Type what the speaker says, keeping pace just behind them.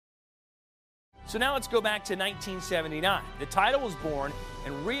So now let's go back to 1979. The title was born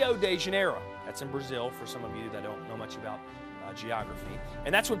in Rio de Janeiro. That's in Brazil, for some of you that don't know much about geography.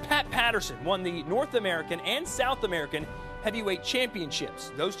 And that's when Pat Patterson won the North American and South American heavyweight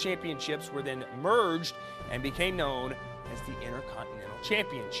championships. Those championships were then merged and became known as the Intercontinental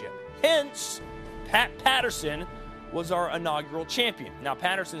Championship. Hence, Pat Patterson was our inaugural champion. Now,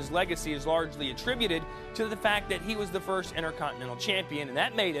 Patterson's legacy is largely attributed to the fact that he was the first Intercontinental Champion, and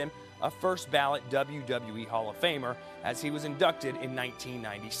that made him a first ballot WWE Hall of Famer as he was inducted in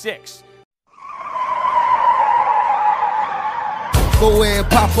 1996. Go ahead,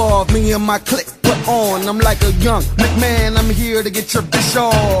 pop off, me and my clique put on. I'm like a young McMahon, I'm here to get your bitch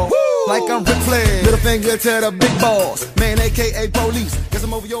off. Woo! Like I'm Ric Flair, little finger to the big boss. Man, aka police, guess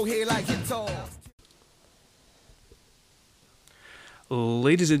I'm over your head like guitar.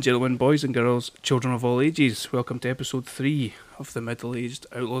 Ladies and gentlemen, boys and girls, children of all ages, welcome to episode 3 of the Middle-Aged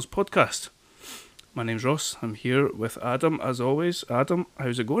Outlaws podcast. My name's Ross, I'm here with Adam as always. Adam,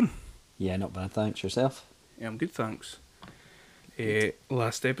 how's it going? Yeah, not bad, thanks. Yourself? Yeah, I'm good, thanks.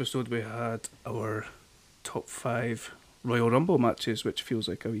 Last episode we had our top 5 Royal Rumble matches, which feels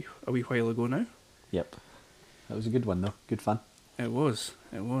like a wee while ago now. Yep. That was a good one though, good fun. It was.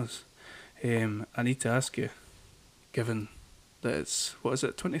 I need to ask you, given that it's,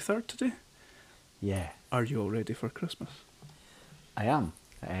 23rd today? Yeah. Are you all ready for Christmas? I am.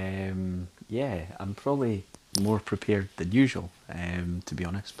 Yeah, I'm probably more prepared than usual, to be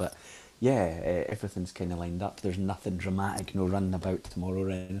honest, but yeah, everything's kind of lined up. There's nothing dramatic, no running about tomorrow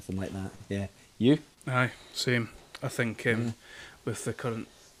or anything like that. Yeah. You? Aye, same. I think with the current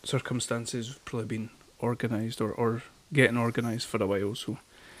circumstances, we've probably been organised or getting organised for a while, so.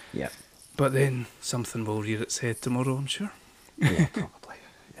 Yeah. But then something will rear its head tomorrow, I'm sure. Yeah, probably.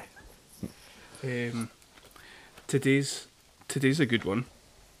 Yeah. Today's a good one.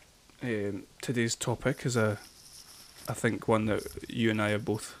 Today's topic is I think one that you and I are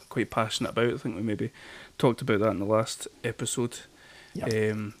both quite passionate about. I think we maybe talked about that in the last episode.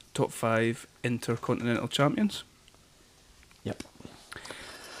 Yep. Top 5 Intercontinental Champions. Yep.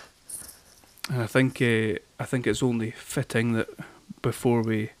 And I think it's only fitting that before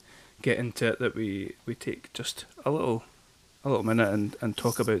we get into it that we take just a little minute and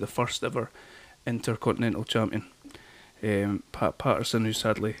talk about the first ever Intercontinental Champion, Pat Patterson, who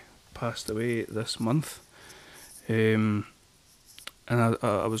sadly passed away this month. And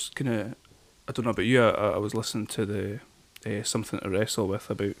I was gonna, I don't know about you, I was listening to the Something to Wrestle With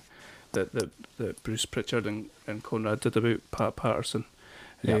about that Bruce Pritchard and Conrad did about Pat Patterson.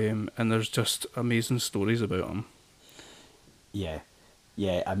 Yep. And there's just amazing stories about him. Yeah,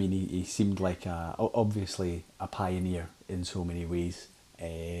 I mean, he seemed like obviously a pioneer in so many ways.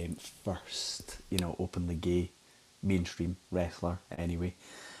 First, openly gay, mainstream wrestler anyway.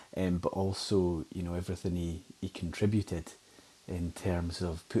 But also, everything he contributed in terms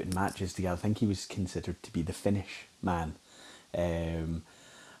of putting matches together. I think he was considered to be the finish man. And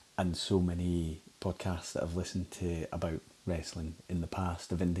so many podcasts that I've listened to about wrestling in the past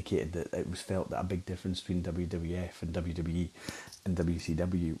have indicated that it was felt that a big difference between WWF and WWE and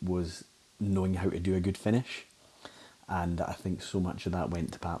WCW was knowing how to do a good finish. And I think so much of that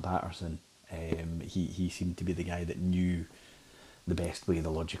went to Pat Patterson. He seemed to be the guy that knew the best way,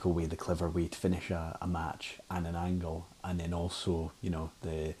 the logical way, the clever way to finish a match and an angle, and then also,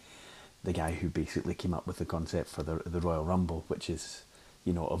 the guy who basically came up with the concept for the Royal Rumble, which is,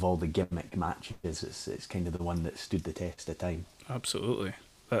 of all the gimmick matches, it's kind of the one that stood the test of time. Absolutely.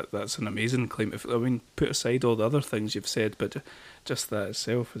 That's an amazing claim. Put aside all the other things you've said, but just that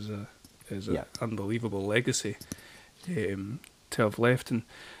itself is an unbelievable legacy to have left. And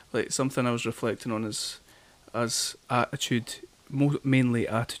like something I was reflecting on is as Attitude, mainly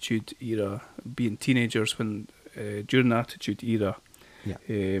Attitude Era, being teenagers when during the Attitude Era,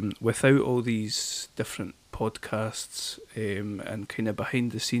 without all these different podcasts and kind of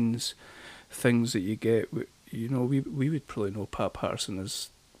behind the scenes things that you get, we would probably know Pat Patterson as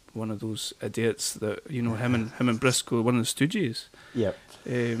one of those idiots that him and Briscoe, one of the Stooges. Yep.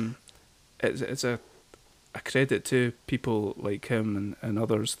 It's a credit to people like him and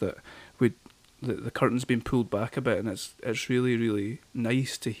others that the curtain's been pulled back a bit, and it's really, really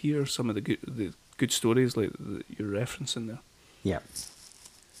nice to hear some of the good stories like that you're referencing there. Yep.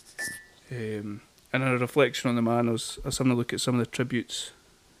 And a reflection on the man, I was having a look at some of the tributes,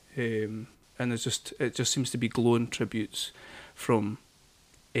 and it just seems to be glowing tributes from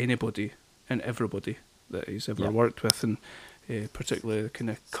anybody and everybody that he's ever worked with, and particularly the kind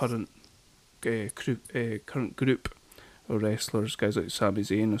of current group of wrestlers, guys like Sami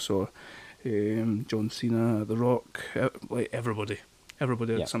Zayn, I saw John Cena, The Rock, like everybody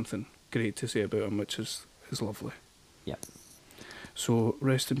everybody had Yep. something great to say about him, which is lovely. Yep. So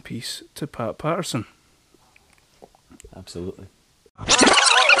rest in peace to Pat Patterson. Absolutely.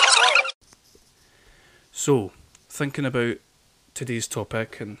 So, thinking about today's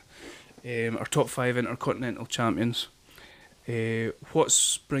topic and our top 5 Intercontinental champions, what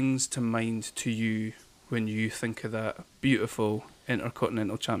springs to mind to you when you think of that beautiful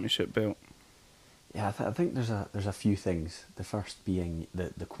Intercontinental Championship belt? Yeah, I think there's a few things. The first being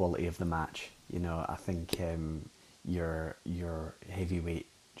the quality of the match. You know, I think your heavyweight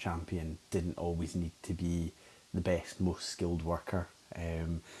champion didn't always need to be the best, most skilled worker.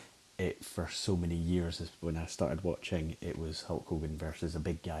 It for so many years, when I started watching, it was Hulk Hogan versus a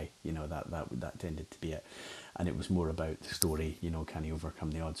big guy. You know, that tended to be it, and it was more about the story. You know, can he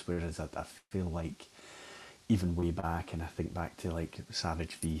overcome the odds? Whereas I feel like even way back, and I think back to like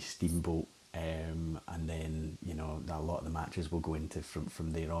Savage v Steamboat. And then, you know, a lot of the matches will go into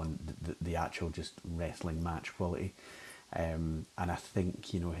from there on the actual just wrestling match quality, and I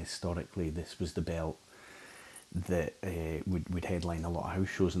think, you know, historically this was the belt that would headline a lot of house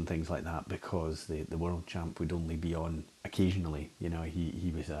shows and things like that, because the world champ would only be on occasionally. You know,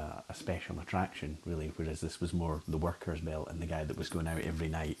 he was a special attraction really, whereas this was more the workers belt and the guy that was going out every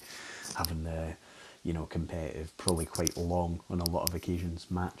night having the, you know, competitive, probably quite long on a lot of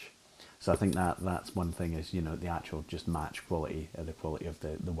occasions match. So I think that's one thing, is, you know, the actual just match quality, the quality of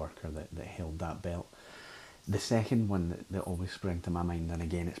the worker that held that belt. The second one that always sprang to my mind, and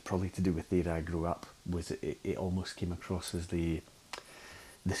again it's probably to do with the era I grew up, was it almost came across as the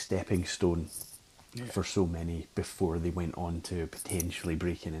stepping stone for so many before they went on to potentially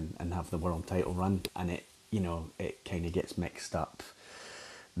break in and have the world title run. And it, you know, it kind of gets mixed up.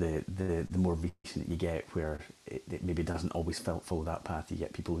 The more recent you get, where it maybe doesn't always follow that path. You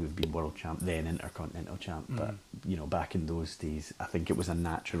get people who've been world champ, then Intercontinental champ. But, you know, back in those days, I think it was a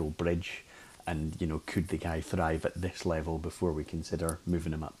natural bridge. And, you know, could the guy thrive at this level before we consider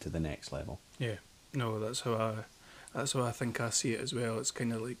moving him up to the next level? Yeah, no, that's how I think I see it as well. It's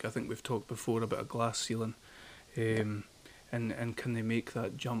kind of like, I think we've talked before about a glass ceiling, and can they make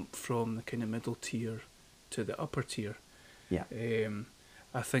that jump from the kind of middle tier to the upper tier? Yeah.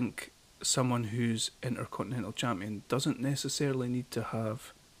 I think someone who's Intercontinental champion doesn't necessarily need to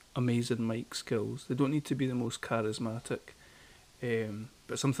have amazing mic skills. They don't need to be the most charismatic.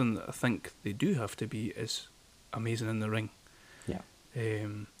 But something that I think they do have to be is amazing in the ring. Yeah.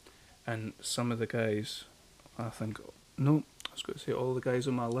 And some of the guys, I think, no, I was going to say all the guys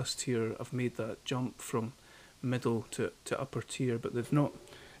on my list here have made that jump from middle to upper tier, but they've not.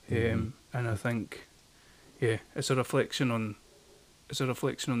 And I think, yeah, it's a reflection on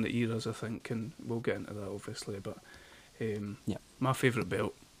the eras, I think, and we'll get into that obviously. But my favourite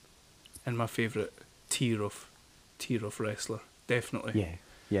belt and my favourite tier of wrestler. Definitely.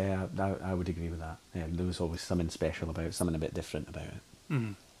 Yeah, I would agree with that. Yeah, there was always something special about it, something a bit different about it.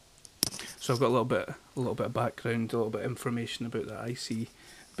 Mm. So I've got a little bit of background, a little bit of information about the IC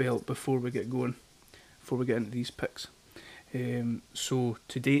belt before we get going, before we get into these picks. So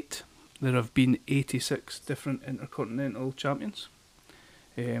to date, there have been 86 different Intercontinental champions,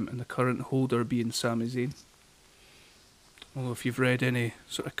 and the current holder being Sami Zayn. Although if you've read any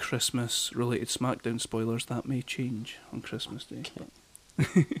sort of Christmas-related SmackDown spoilers, that may change on Christmas Day.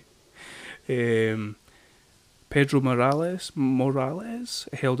 Pedro Morales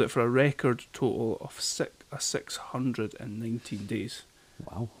held it for a record total of 619 days.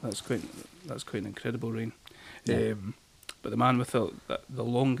 Wow, that's quite an incredible reign. Yeah. But the man with the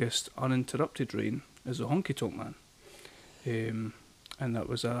longest uninterrupted reign is the Honky Tonk Man, and that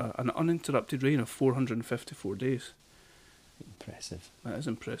was an uninterrupted reign of 454 days. Impressive. That is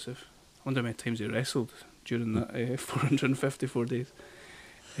impressive. I wonder how many times he wrestled during that 454 days.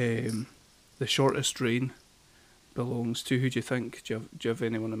 The shortest reign belongs to, who do you think? Do you have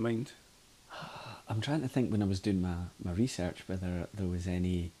anyone in mind? I'm trying to think when I was doing my research whether there was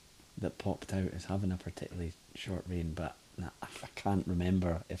any that popped out as having a particularly short reign, but I can't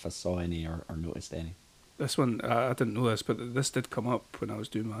remember if I saw any or noticed any. This one, I didn't know this, but this did come up when I was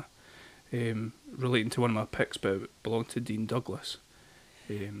doing my... relating to one of my picks, but it belonged to Dean Douglas,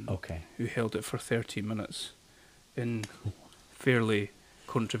 who held it for 13 minutes in fairly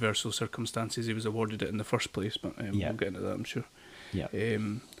controversial circumstances. He was awarded it in the first place, but we'll get into that, I'm sure. Yeah.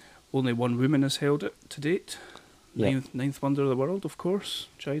 Only one woman has held it to date. Ninth wonder of the world, of course,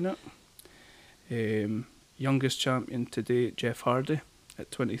 China. Youngest champion to date, Jeff Hardy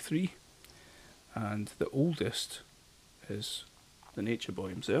at 23, and the oldest is the Nature Boy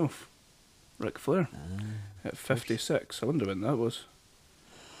himself, Ric Flair, at 56. I wonder when that was.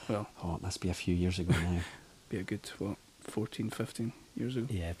 Well, it must be a few years ago now. Be a good, 14, 15 years ago.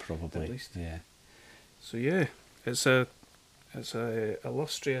 Yeah, probably. At least. Yeah. So yeah, it's a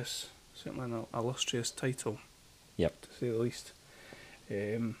illustrious, certainly an illustrious title. Yep. To say the least.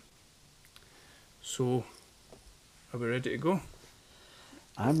 So, are we ready to go?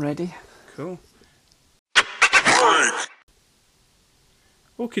 I'm ready. Cool.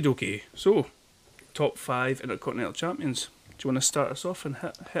 Okie dokie. So, top 5 Intercontinental Champions. Do you want to start us off and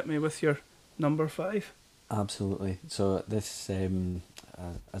hit me with your number 5? Absolutely. So this,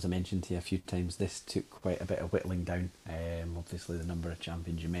 as I mentioned to you a few times, this took quite a bit of whittling down. Obviously, the number of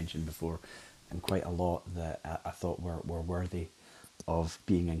champions you mentioned before, and quite a lot that I thought were worthy of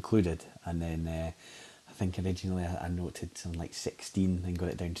being included. And then I think originally I noted something like 16, then got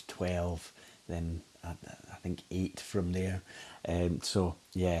it down to 12, then I think 8 from there. So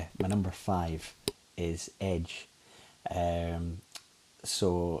yeah, my number 5 is Edge.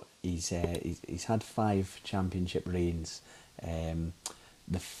 So he's had 5 championship reigns.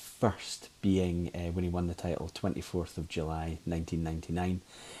 The first being when he won the title 24th of July 1999,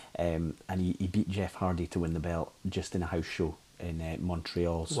 and he beat Jeff Hardy to win the belt just in a house show in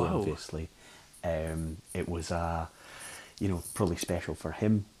Montreal. So Wow. obviously, it was probably special for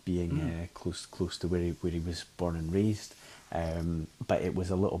him being close to where he was born and raised. But it was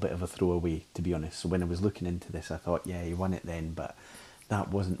a little bit of a throwaway, to be honest. So when I was looking into this, I thought, yeah, he won it then, but that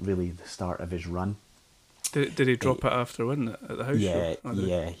wasn't really the start of his run. Did he drop it after winning it at the house show?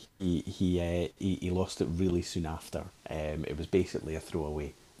 Yeah. He lost it really soon after. It was basically a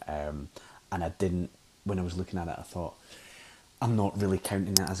throwaway. And I didn't, when I was looking at it, I thought, I'm not really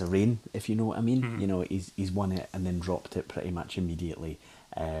counting it as a reign, if you know what I mean. Mm-hmm. You know, he's won it and then dropped it pretty much immediately.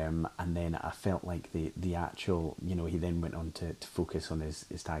 And then I felt like the actual, he then went on to focus on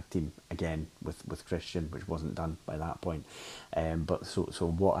his tag team again with Christian, which wasn't done by that point. But so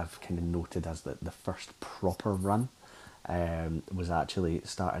what I've kind of noted as the first proper run was actually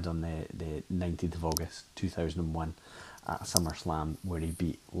started on the 19th of August 2001 at SummerSlam, where he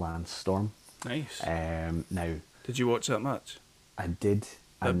beat Lance Storm. Nice. Now, did you watch that match? I did.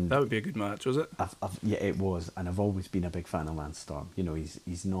 That would be a good match, was it? Yeah, it was, and I've always been a big fan of Lance Storm.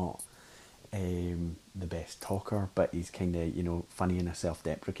 He's not the best talker, but he's kind of funny in a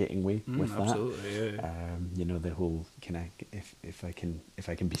self-deprecating way with that. Absolutely, yeah. The whole kind of if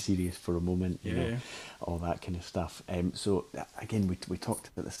I can be serious for a moment, Yeah. all that kind of stuff. So again, we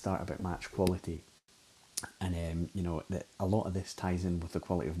talked at the start about match quality. And that a lot of this ties in with the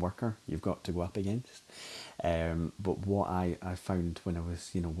quality of worker you've got to go up against. But what I found when I was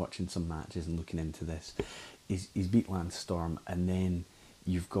watching some matches and looking into this is he's beat Lance Storm, and then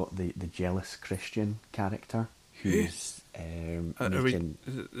you've got the jealous Christian character who's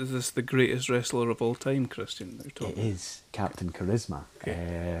is this the greatest wrestler of all time, Christian? It is Captain Charisma.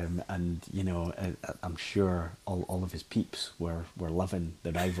 Okay. And I'm sure all of his peeps were loving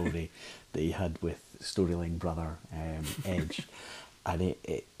the rivalry that he had with storyline brother Edge. And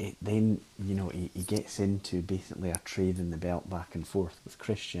it then he gets into basically a trade in the belt back and forth with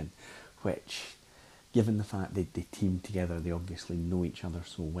Christian, which, given the fact they team together, they obviously know each other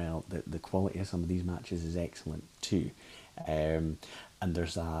so well, that the quality of some of these matches is excellent too. And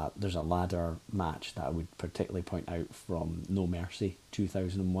there's a ladder match that I would particularly point out from No Mercy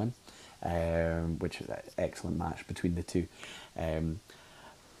 2001, which is an excellent match between the two.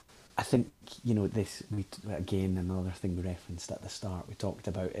 I think this, again, another thing we referenced at the start, we talked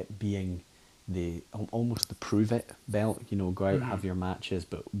about it being almost the prove it belt. Go out, have your matches,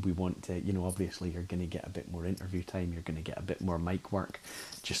 but we want to, obviously you're going to get a bit more interview time, you're going to get a bit more mic work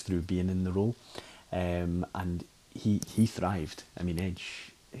just through being in the role. And he thrived. I mean,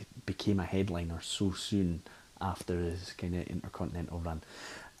 Edge became a headliner so soon after his kind of Intercontinental run,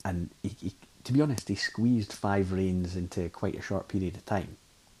 and he, to be honest, he squeezed 5 reigns into quite a short period of time.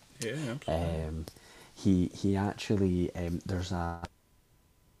 Yeah, absolutely. He actually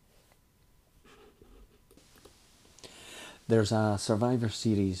there's a Survivor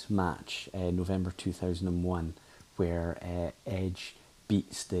Series match, November 2001, where Edge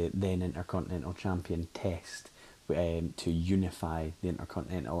beats the then Intercontinental Champion Test to unify the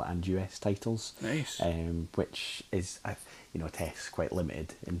Intercontinental and US titles. Nice. Which is, Test's quite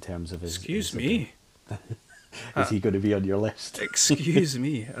limited in terms of his... Excuse me. Is he going to be on your list? Excuse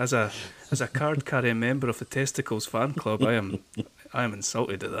me. As a card-carrying member of the Testicles fan club, I am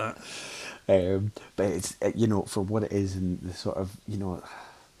insulted at that. But it's for what it is, and the sort of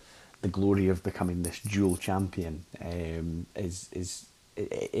the glory of becoming this dual champion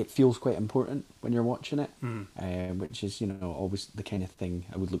it feels quite important when you're watching it, which is always the kind of thing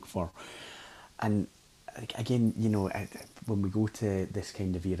I would look for. And again, you know, when we go to this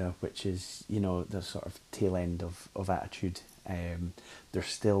kind of era, which is, you know, the sort of tail end of Attitude, they're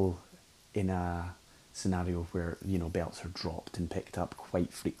still in a scenario where, you know, belts are dropped and picked up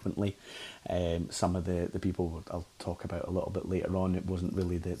quite frequently. Some of the people I'll talk about a little bit later on, it wasn't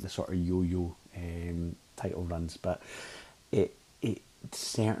really the sort of yo-yo title runs, but it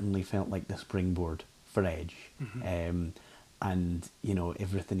certainly felt like the springboard for Edge. And, you know,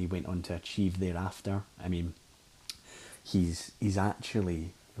 everything he went on to achieve thereafter. I mean, he's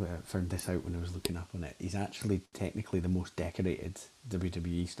actually, found this out when I was looking up on it, he's actually technically the most decorated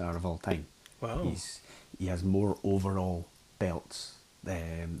WWE star of all time. Wow. He has more overall belts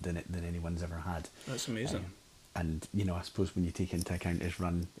than anyone's ever had. That's amazing. And, you know, I suppose when you take into account his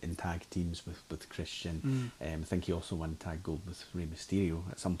run in tag teams with Christian, I think he also won tag gold with Rey Mysterio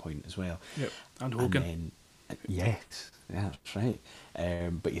at some point as well. Yep, and Hogan. And then, yes, yeah, that's right.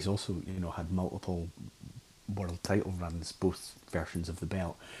 But he's also, you know, had multiple world title runs, both versions of the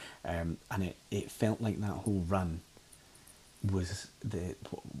belt. And it felt like that whole run was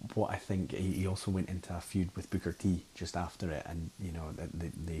what I think. He also went into a feud with Booker T just after it, and, you know,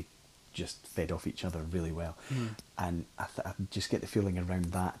 they just fed off each other really well. And I just get the feeling around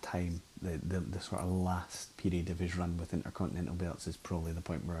that time, the sort of last period of his run with Intercontinental belts is probably the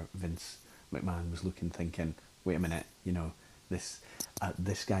point where Vince McMahon was thinking, wait a minute, you know, this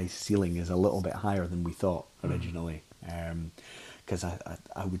guy's ceiling is a little bit higher than we thought originally. Because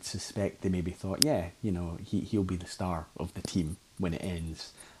I would suspect they maybe thought, yeah, you know, he'll be the star of the team when it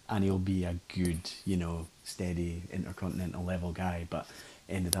ends, and he'll be a good, you know, steady Intercontinental level guy, but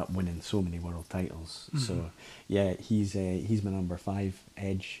ended up winning so many world titles. So yeah, he's my number 5,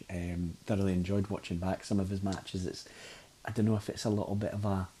 Edge. Thoroughly enjoyed watching back some of his matches. I don't know if it's a little bit of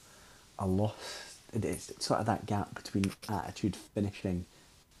a loss. It's sort of that gap between Attitude finishing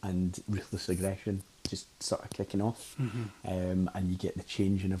and Ruthless Aggression just sort of kicking off. And you get the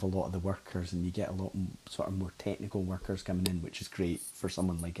changing of a lot of the workers, and you get a lot sort of more technical workers coming in, which is great for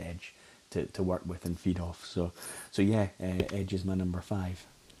someone like Edge to work with and feed off. So yeah, Edge is my number 5.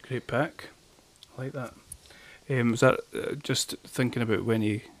 Great pick. I like that. Was that just thinking about when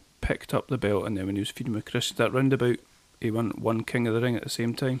he picked up the belt and then when he was feeding with Chris, that roundabout he won King of the Ring at the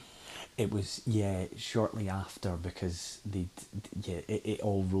same time? It was, yeah, shortly after, because it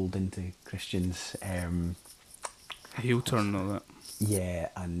all rolled into Christian's heel turn and all that. Yeah,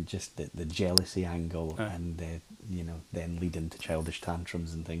 and just the jealousy angle, and you know, then leading to childish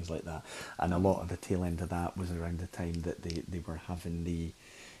tantrums and things like that. And a lot of the tail end of that was around the time that they were having the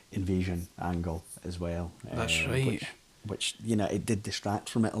invasion angle as well. That's right. Which, you know, it did distract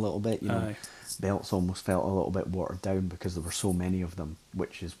from it a little bit. You know, belts almost felt a little bit watered down because there were so many of them,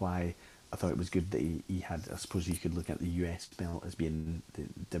 which is why I thought it was good that he had, I suppose you could look at the US belt as being the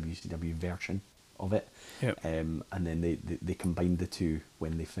WCW version of it. Yep. And then they combined the two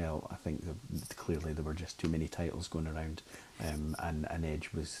when they felt, I think, clearly there were just too many titles going around, and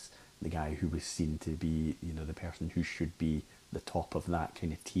Edge was the guy who was seen to be, you know, the person who should be the top of that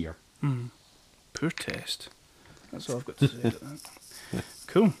kind of tier. Poor test. That's all I've got to say about that.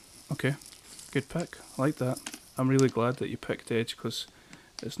 Cool. Okay. Good pick. I like that. I'm really glad that you picked Edge, because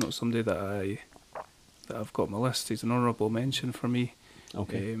it's not somebody that I've got on my list. He's an honourable mention for me.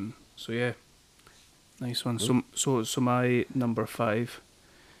 Okay. So yeah, nice one. So my number 5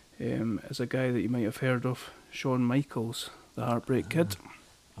 is a guy that you might have heard of, Shawn Michaels, the Heartbreak Kid.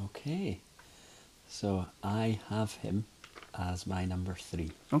 Okay. So I have him as my number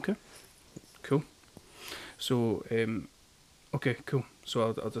 3. Okay. Cool. So okay, cool.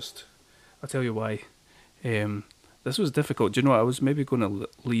 So I'll tell you why. This was difficult. Do you know, I was maybe going to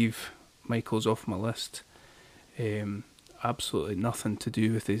leave Michaels off my list. Absolutely nothing to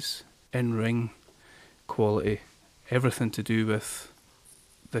do with his in-ring quality. Everything to do with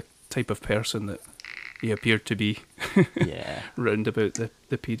the type of person that he appeared to be. Yeah. Round about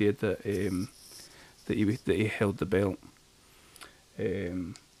the period that he held the belt.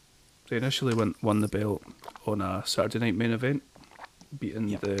 So he initially won the belt on a Saturday night main event, beating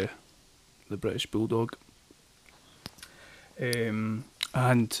the British Bulldog. And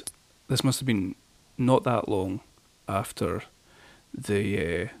this must have been not that long after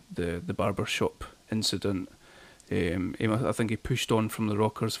the barber shop incident. I think he pushed on from the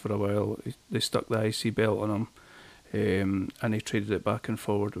Rockers for a while. They stuck the IC belt on him, and he traded it back and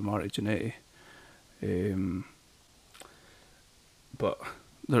forward with Marty Jannetty. But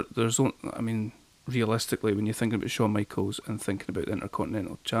there's only, I mean, realistically, when you're thinking about Shawn Michaels and thinking about the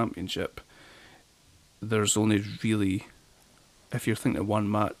Intercontinental Championship, there's only really, if you're thinking of one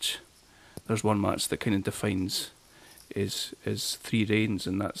match, there's one match that kind of defines his 3 reigns,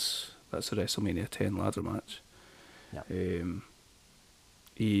 and that's That's a WrestleMania 10 ladder match. Yep.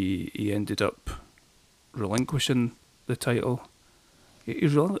 He ended up relinquishing the title. He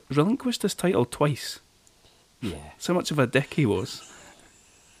relinquished his title twice. Yeah. That's how much of a dick he was.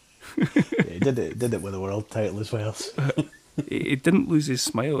 Yeah, he did it with a world title as well. He didn't lose his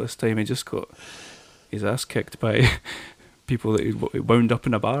smile this time. He just got his ass kicked by people that he wound up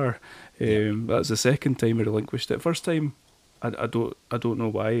in a bar. That's the second time he relinquished it. First time, I don't know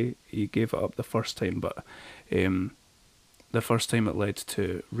why he gave it up the first time, but the first time it led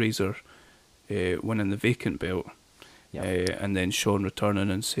to Razor winning the vacant belt, and then Shawn returning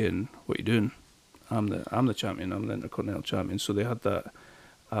and saying, "What are you doing? I'm the champion. I'm the Intercontinental Champion." So they had that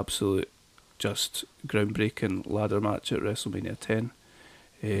absolute, just groundbreaking ladder match at WrestleMania 10,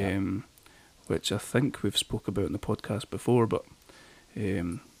 which I think we've spoke about in the podcast before, but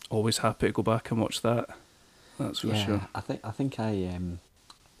always happy to go back and watch that. That's for sure. I think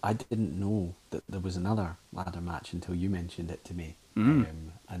I didn't know that there was another ladder match until you mentioned it to me,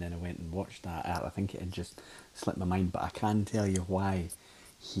 and then I went and watched that. I think it had just slipped my mind, but I can tell you why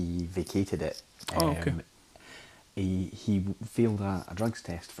he vacated it. Okay. He failed a drugs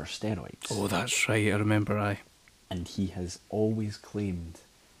test for steroids. Oh, that's right. I remember. And he has always claimed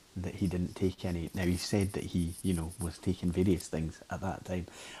that he didn't take any. Now, he said that he, was taking various things at that time,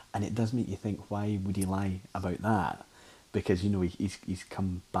 and it does make you think, why would he lie about that? Because he's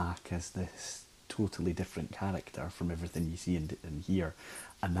come back as this totally different character from everything you see and hear,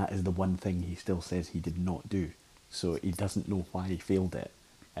 and that is the one thing he still says he did not do. So he doesn't know why he failed it.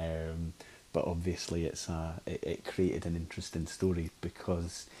 But obviously it created an interesting story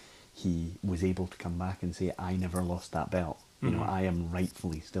because he was able to come back and say, I never lost that belt. I am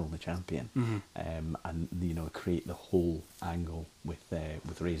rightfully still the champion. And create the whole angle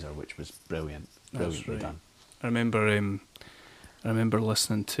with Razor, which was brilliantly done. I remember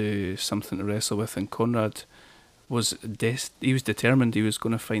listening to Something to Wrestle With, and Conrad was he was determined he was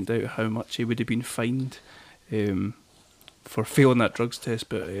going to find out how much he would have been fined for failing that drugs test,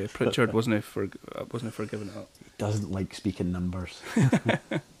 but Pritchard wasn't forgiving it up. He doesn't like speaking numbers.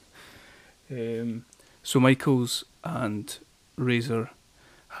 So Michaels and Razor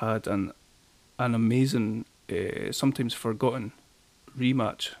had an amazing, sometimes forgotten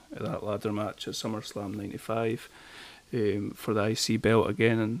rematch at that ladder match at SummerSlam 95 for the IC belt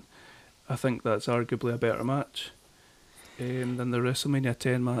again, and I think that's arguably a better match than the WrestleMania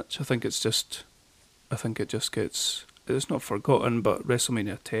 10 match. I think it just gets. It's not forgotten, but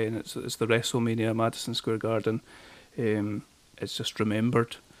WrestleMania 10, it's the WrestleMania Madison Square Garden. It's just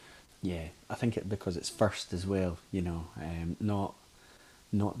remembered. Yeah, I think because it's first as well, not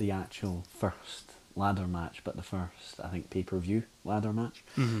the actual first ladder match, but the first, I think, pay-per-view ladder match.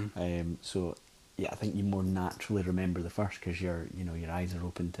 So yeah, I think you more naturally remember the first because your eyes are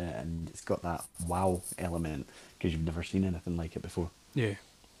open to it, and it's got that wow element because you've never seen anything like it before. Yeah,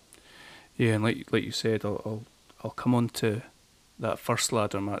 and like you said, I'll come on to that first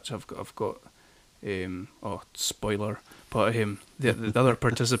ladder match. I've got spoiler, but the other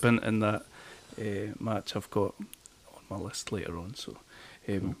participant in that match I've got on my list later on, so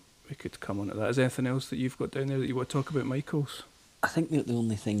we could come on to that. Is there anything else that you've got down there that you want to talk about, Michaels? I think that the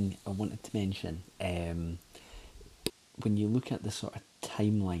only thing I wanted to mention, when you look at the sort of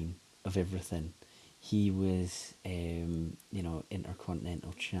timeline of everything, he was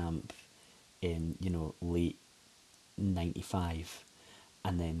Intercontinental Champ in late 95,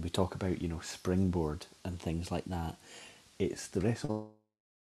 and then we talk about Springboard and things like that. It's the wrestle.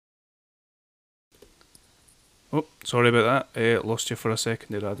 Oh, sorry about that. Lost you for a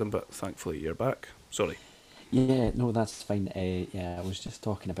second there, Adam, but thankfully you're back. Sorry. Yeah, no, that's fine. I was just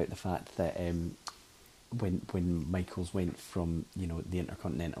talking about the fact that when Michaels went from the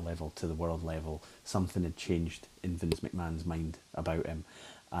Intercontinental level to the world level, something had changed in Vince McMahon's mind about him.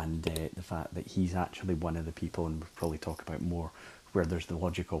 And the fact that he's actually one of the people, and we'll probably talk about more, where there's the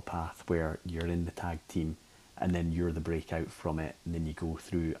logical path where you're in the tag team and then you're the breakout from it, and then you go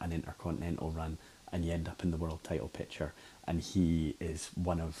through an Intercontinental run and you end up in the world title picture. And he is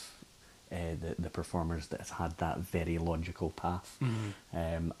one of the performers that has had that very logical path,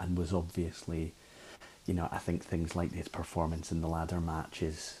 and was obviously, I think things like his performance in the ladder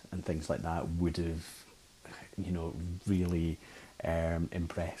matches and things like that would have, really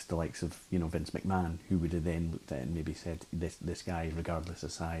impressed the likes of Vince McMahon, who would have then looked at it and maybe said, this guy, regardless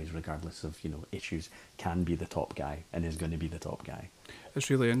of size, regardless of issues, can be the top guy and is going to be the top guy. It's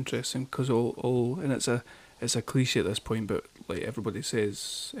really interesting because and it's a cliche at this point, but like everybody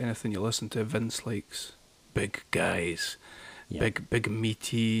says, anything you listen to, Vince likes big guys, big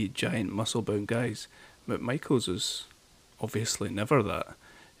meaty, giant muscle bound guys. But Michaels is obviously never that.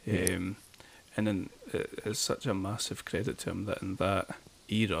 And then it's such a massive credit to him that in that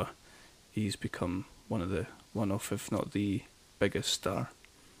era, he's become one of, if not the biggest star.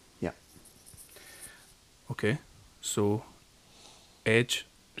 Yeah. Okay, so Edge,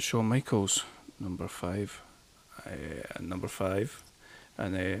 Shawn Michaels, number 5,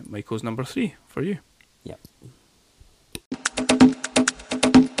 and Michaels number 3 for you. Yeah.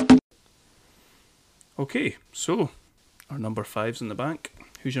 Okay, so our number 5's in the bank.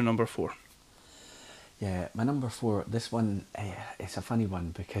 Who's your number 4? Yeah, my number 4, this one, it's a funny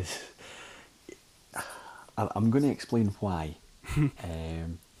one because I'm going to explain why,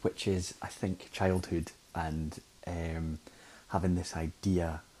 which is, I think, childhood and having this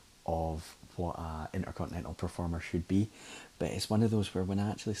idea of what an Intercontinental performer should be. But it's one of those where when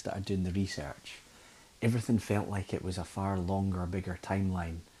I actually started doing the research, everything felt like it was a far longer, bigger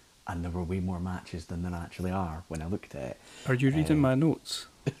timeline, and there were way more matches than there actually are when I looked at it. Are you reading my notes?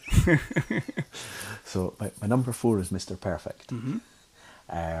 So my number 4 is Mr. Perfect.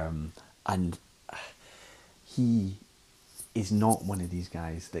 Mm-hmm. And he is not one of these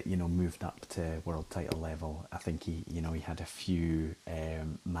guys that, moved up to world title level. I think he had a few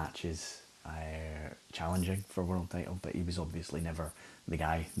matches challenging for world title, but he was obviously never the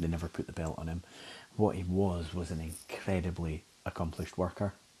guy. They never put the belt on him. What he was an incredibly accomplished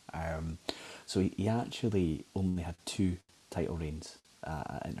worker. So he actually only had 2 title reigns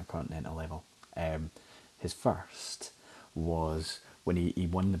at Intercontinental level. His first was when he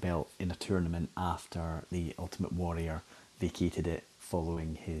won the belt in a tournament after the Ultimate Warrior vacated it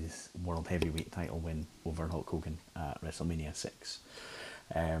following his World Heavyweight title win over Hulk Hogan at WrestleMania 6.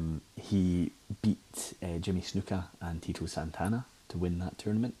 He beat Jimmy Snuka and Tito Santana to win that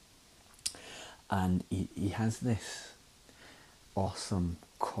tournament. And he has this awesome,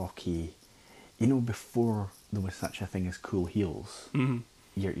 cocky, before there was such a thing as cool heels, Mm-hmm.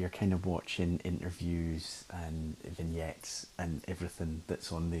 you're kind of watching interviews and vignettes and everything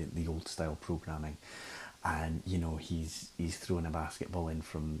that's on the old style programming, and he's throwing a basketball in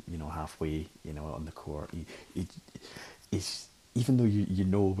from halfway on the court. He's even though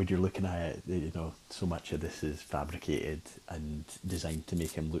when you're looking at it, so much of this is fabricated and designed to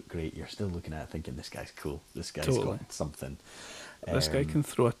make him look great, you're still looking at it thinking, this guy's cool, this guy's Totally. got something. This guy can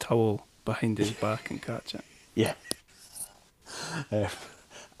throw a towel behind his back and catch it. Yeah.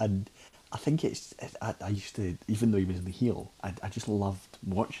 And I think I used to, even though he was the heel, I just loved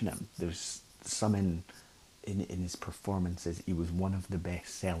watching him. There's some in his performances, he was one of the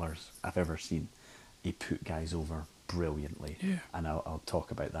best sellers I've ever seen. He put guys over brilliantly. Yeah. And I'll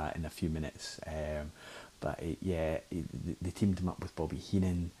talk about that in a few minutes. But they teamed him up with Bobby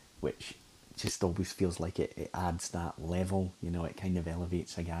Heenan, which just always feels like it adds that level. It kind of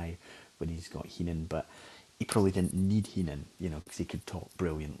elevates a guy when he's got Heenan, but he probably didn't need Heenan, because he could talk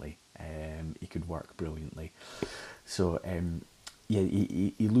brilliantly. He could work brilliantly. So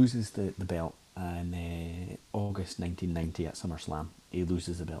he loses the belt in August 1990 at SummerSlam. He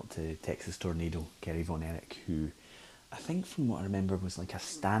loses the belt to Texas Tornado, Kerry Von Erich, who I think from what I remember was like a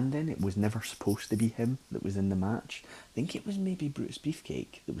stand-in. It was never supposed to be him that was in the match. I think it was maybe Brutus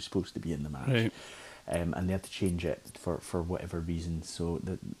Beefcake that was supposed to be in the match. Right. And they had to change it for whatever reason, so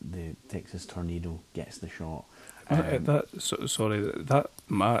the Texas Tornado gets the shot. That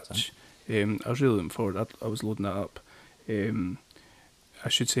match, I was really looking forward. I was loading that up. I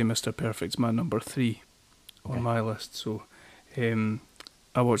should say Mr. Perfect's my number 3 on my list. So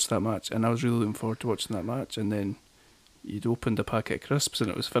I watched that match, and I was really looking forward to watching that match. And then you'd opened a packet of crisps, and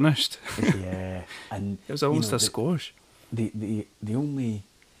it was finished. Yeah, and it was almost a squash. The only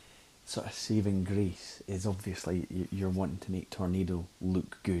sort of saving grace is obviously you're wanting to make Tornado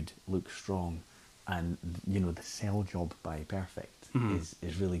look good, look strong, and the sell job by Perfect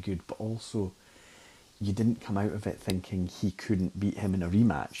is really good, but also you didn't come out of it thinking he couldn't beat him in a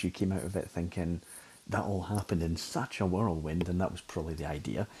rematch. You came out of it thinking that all happened in such a whirlwind, and that was probably the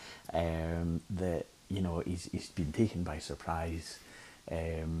idea, that he's been taken by surprise.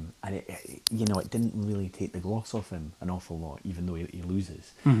 And it didn't really take the gloss off him an awful lot, even though he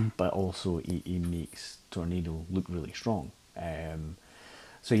loses. But also he makes Tornado look really strong.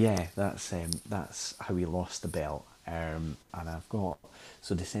 So yeah, that's how he lost the belt. And I've got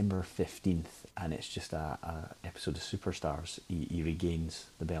December 15th, and it's just a episode of Superstars. He regains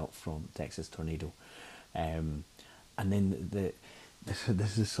the belt from Texas Tornado, and then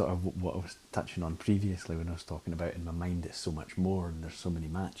this is sort of what I was touching on previously when I was talking about in my mind. It's so much more, and there's so many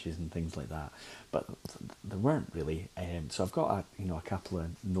matches and things like that, but there weren't really. So I've got a couple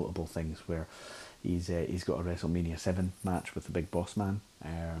of notable things where he's got a WrestleMania 7 match with the Big Boss Man.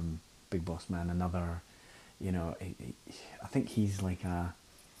 Big Boss Man, another, I think he's like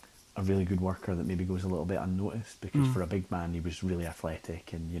a really good worker that maybe goes a little bit unnoticed, because for a big man he was really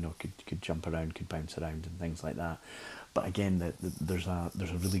athletic and, you know, could jump around, could bounce around and things like that. But again, there's a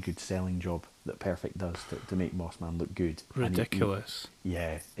really good selling job that Perfect does to make Bossman look good. Ridiculous.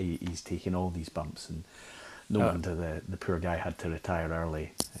 He's taken all these bumps, and no wonder the poor guy had to retire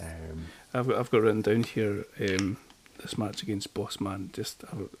early. I've got written down here, this match against Bossman,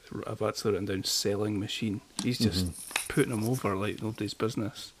 I've actually written down selling machine. He's just putting him over like nobody's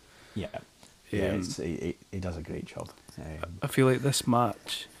business. Yeah, he does a great job. I feel like this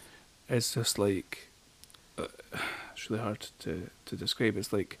match is just like, it's really hard to describe.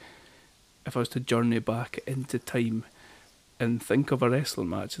 It's like if I was to journey back into time and think of a wrestling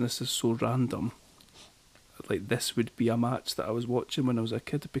match, and this is so random, like this would be a match that I was watching when I was a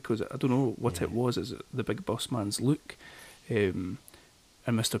kid, because I don't know what it was. Is it the Big Boss Man's look, and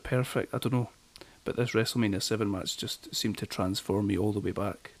Mr. Perfect? I don't know, but this WrestleMania 7 match just seemed to transform me all the way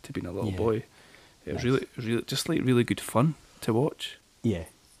back to being a little boy. It was really just like really good fun to watch. Yeah.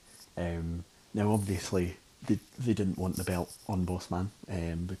 Now obviously they didn't want the belt on Bossman,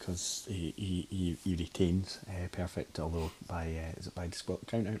 because he retains Perfect, although is it by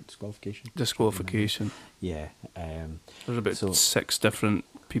disqualification? Disqualification. Yeah. There's about 6 different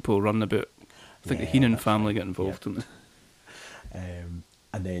people running about. I think the Heenan family get involved, don't they?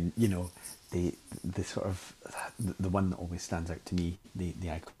 And then, you know, the sort of the one that always stands out to me, the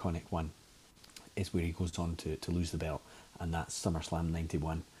iconic one, is where he goes on to lose the belt, and that's SummerSlam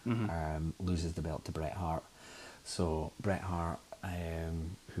 91. Loses the belt to Bret Hart. So Bret Hart,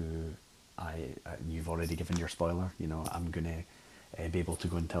 who you've already given your spoiler, you know, I'm going to be able to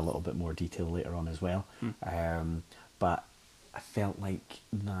go into a little bit more detail later on as well. But I felt like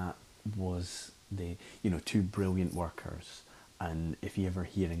that was two brilliant workers. And if you ever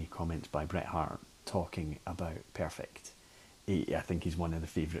hear any comments by Bret Hart talking about Perfect, I think he's one of the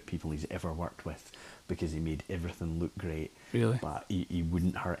favourite people he's ever worked with, because he made everything look great. Really? But he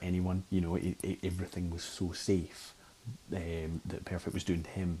wouldn't hurt anyone. You know, everything was so safe that Perfect was doing to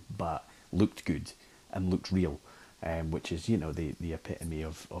him, but looked good and looked real, which is, you know, the epitome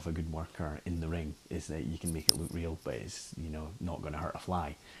of a good worker in the ring, is that you can make it look real, but it's, you know, not going to hurt a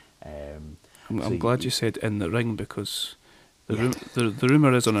fly. I'm glad you said in the ring, because the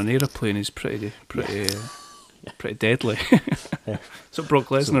rumour is on an aeroplane he's pretty deadly. That's what Brock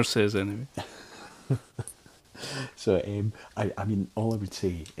Lesnar says anyway. So I mean, all I would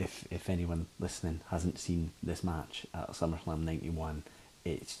say, if anyone listening hasn't seen this match at SummerSlam 91,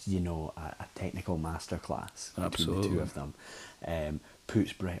 it's, you know, a technical masterclass between the two of them.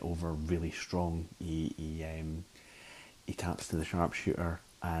 Puts Bret over really strong. He taps to the sharpshooter,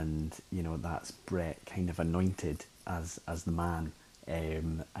 and, you know, that's Bret kind of anointed as the man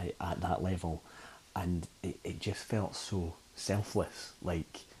at that level, and it just felt so selfless.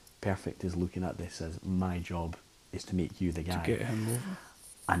 Like, Perfect is looking at this as, my job is to make you the guy. To get him over.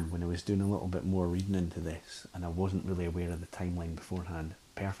 And when I was doing a little bit more reading into this, and I wasn't really aware of the timeline beforehand,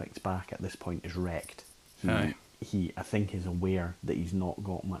 Perfect's back at this point is wrecked. He I think, is aware that he's not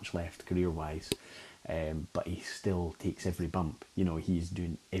got much left career-wise, but he still takes every bump. You know, he's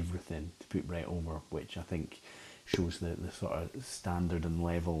doing everything to put Bret over, which I think shows the sort of standard and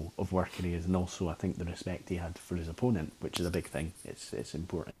level of worker he is, and also I think the respect he had for his opponent, which is a big thing. It's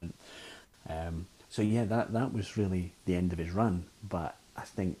important. So yeah, that was really the end of his run, but I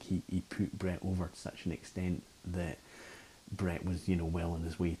think he put Bret over to such an extent that Bret was, you know, well on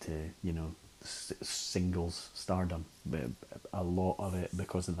his way to, you know, singles stardom, but a lot of it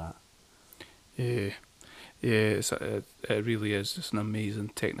because of that. Yeah, it really is just an amazing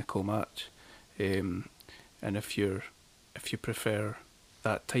technical match. And if you prefer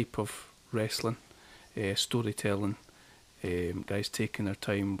that type of wrestling, storytelling, guys taking their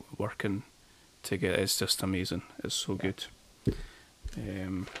time working together, it's just amazing. It's so good.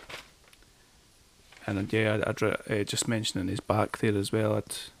 And yeah, I'd just mentioning his back there as well.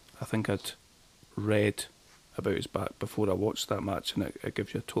 I think I'd read about his back before I watched that match, and it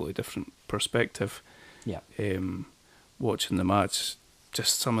gives you a totally different perspective. Yeah. Watching the match,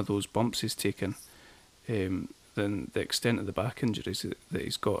 just some of those bumps he's taken, then the extent of the back injuries that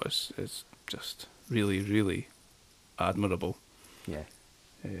he's got is just really, really admirable. Yeah.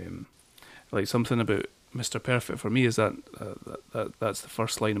 Like, something about Mr. Perfect for me is that's the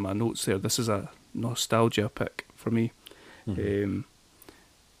first line of my notes there. This is a nostalgia pick for me. Mm-hmm.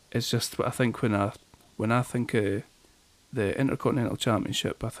 It's just what I think when I think of the Intercontinental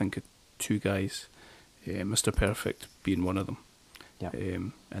Championship, I think of two guys, Mr. Perfect being one of them,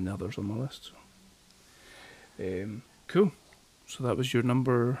 and the others on my list. So. Cool. So that was your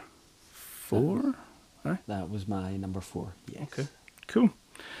number 4? That was my number 4, yes. Okay, cool.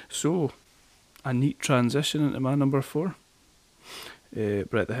 So, a neat transition into my number 4. Bret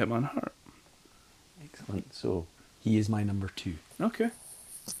the Hitman Hart. Excellent. So, he is my number 2. Okay.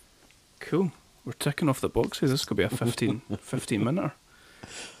 Cool. We're ticking off the boxes. This could be a 15 minute.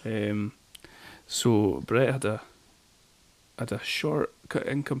 So Bret had a short,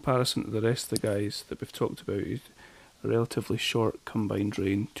 in comparison to the rest of the guys that we've talked about, a relatively short combined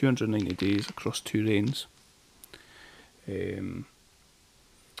reign, 290 days across 2 reigns. And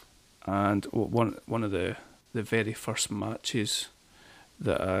one of the very first matches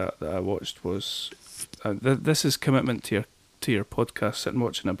that I watched was this is commitment to your podcast, sitting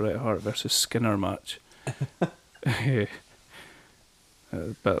watching a Bret Hart versus Skinner match.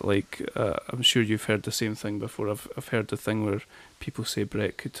 But like I'm sure you've heard the same thing before. I've heard the thing where people say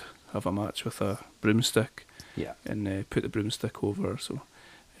Bret could have a match with a broomstick, and put the broomstick over. So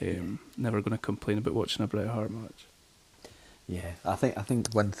never going to complain about watching a Bret Hart match. Yeah, I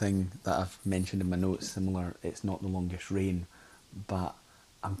think one thing that I've mentioned in my notes, similar, it's not the longest reign, but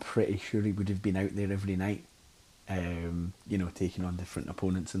I'm pretty sure he would have been out there every night, taking on different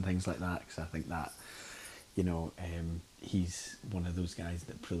opponents and things like that, because I think that, he's one of those guys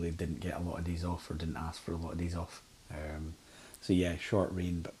that probably didn't get a lot of days off or didn't ask for a lot of days off. So yeah, short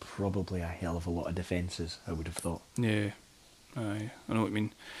reign, but probably a hell of a lot of defences, I would have thought. Yeah, aye, I know what you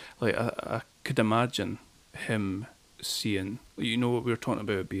mean. Like, I could imagine him seeing, what we were talking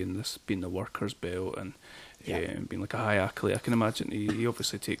about being the worker's belt and being like a high accolade. I can imagine he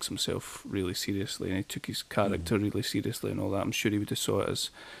obviously takes himself really seriously, and he took his character really seriously and all that. I'm sure he would have saw it as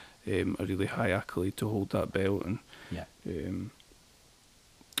a really high accolade to hold that belt. And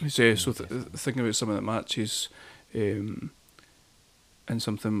so thinking about some of the matches, and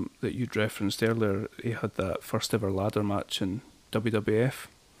something that you'd referenced earlier, he had that first ever ladder match in WWF.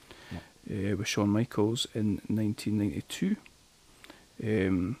 With Shawn Michaels in 1992,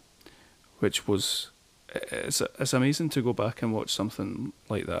 which was it's amazing to go back and watch something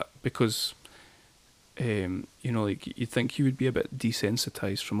like that, because like you'd think you would be a bit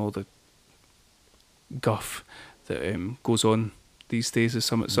desensitized from all the guff that goes on these days. Is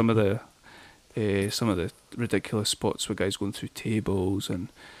some of the ridiculous spots with guys going through tables and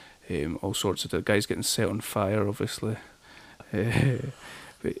all sorts of guys getting set on fire, obviously.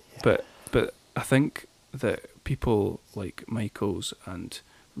 But I think that people like Michaels and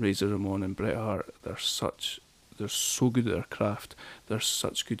Razor Ramon and Bret Hart, they're so good at their craft. They're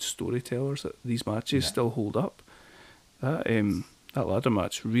such good storytellers that these matches still hold up. That ladder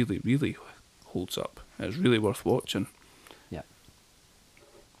match really, really holds up. It's really worth watching. Yeah.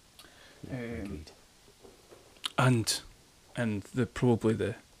 Agreed. And probably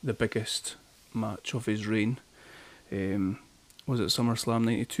the biggest match of his reign was at SummerSlam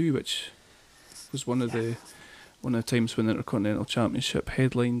 '92, which was one of the times when the Intercontinental Championship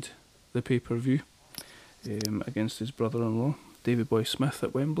headlined the pay-per-view against his brother-in-law, Davey Boy Smith,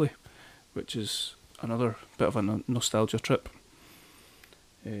 at Wembley, which is another bit of a nostalgia trip.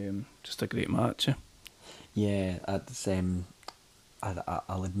 Just a great match. Yeah, I'll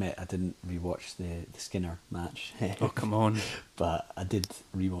admit I didn't rewatch the Skinner match. Oh, come on! But I did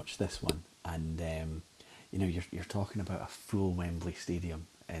rewatch this one, and you're talking about a full Wembley Stadium,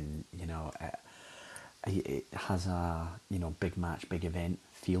 and it has a big match, big event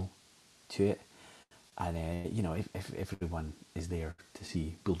feel to it, and if everyone is there to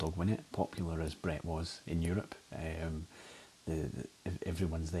see Bulldog win it, popular as Bret was in Europe,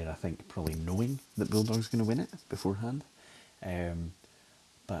 everyone's there, I think, probably knowing that Bulldog's going to win it beforehand,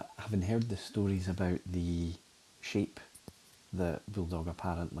 but having heard the stories about the shape that Bulldog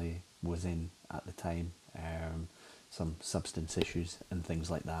apparently was in at the time, some substance issues and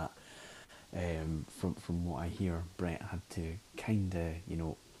things like that. From what I hear, Bret had to kind of,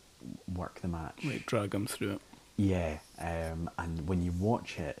 work the match. Like drag him through it. Yeah, and when you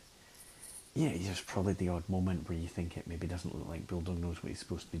watch it, there's probably the odd moment where you think it maybe doesn't look like Bulldog knows what he's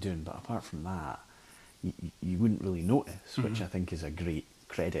supposed to be doing, but apart from that, you wouldn't really notice, which I think is a great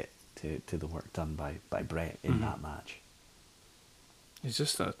credit to the work done by Bret in that match. He's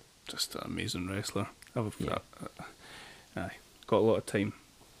just an amazing wrestler. Got a lot of time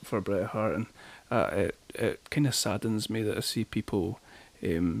for Bret Hart, and it kind of saddens me that I see people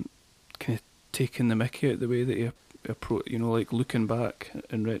kind of taking the mickey out the way that he approach. Like looking back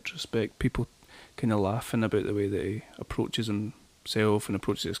in retrospect, people kind of laughing about the way that he approaches himself and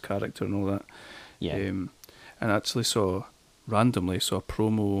approaches his character and all that. Yeah. And I actually randomly saw a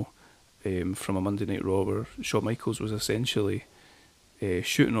promo from a Monday Night Raw where Shawn Michaels was essentially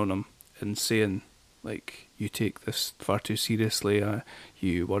shooting on him and saying, like, you take this far too seriously,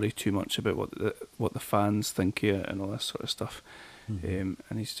 you worry too much about what the fans think of it and all this sort of stuff. and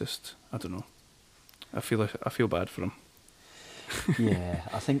he's just, I don't know. I feel bad for him. Yeah,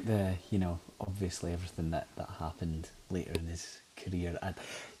 I think obviously everything that happened later in his career, and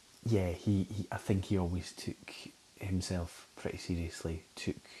I think he always took himself pretty seriously,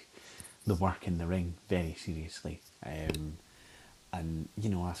 took the work in the ring very seriously, and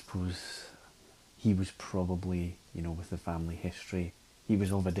I suppose he was probably, with the family history, he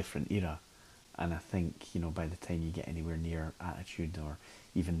was of a different era, and I think by the time you get anywhere near Attitude or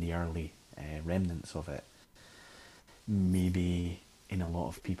even the early remnants of it, maybe in a lot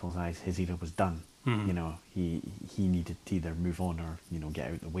of people's eyes his era was done. He needed to either move on or get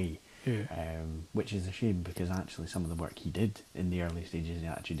out of the way, which is a shame, because actually some of the work he did in the early stages of the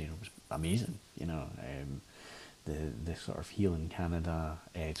Attitude Era was amazing. The sort of heel in Canada,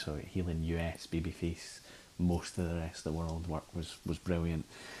 heel in US, babyface, most of the rest of the world work was brilliant.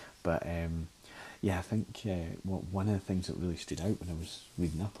 But I think one of the things that really stood out when I was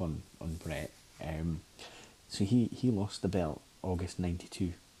reading up on Bret, so he lost the belt August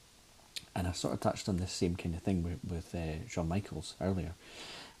 '92, and I sort of touched on this same kind of thing with Shawn Michaels earlier.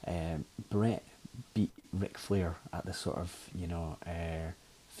 Bret beat Ric Flair at this sort of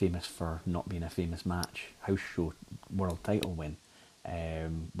famous for not being a famous match house show world title win,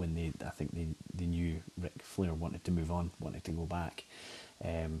 when they knew Ric Flair wanted to move on, wanted to go back.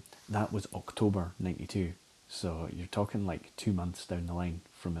 That was October '92, so you're talking like 2 months down the line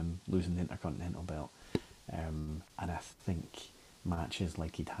from him losing the Intercontinental belt. And I think matches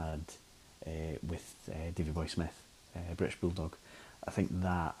like he'd had with Davey Boy Smith, British Bulldog, I think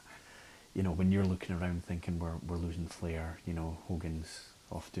that, when you're looking around thinking we're losing Flair, Hogan's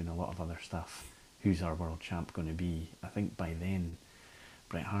off doing a lot of other stuff, who's our world champ going to be? I think by then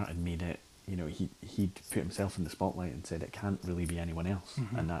Bret Hart had made it, he'd put himself in the spotlight and said it can't really be anyone else,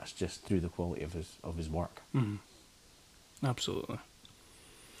 and that's just through the quality of his work. Absolutely.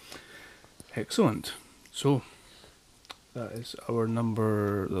 Excellent. So that is our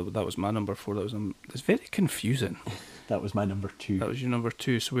number. That was my number 4. It's very confusing. That was my number 2. That was your number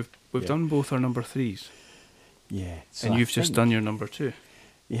 2. So we've done both our number 3s. Yeah. So and you've just done your number 2.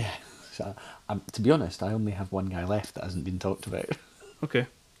 Yeah. So to be honest, I only have one guy left that hasn't been talked about. Okay.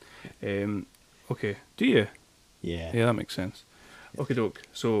 Okay. Do you? Yeah. Yeah, that makes sense. Yeah. Okay, doke.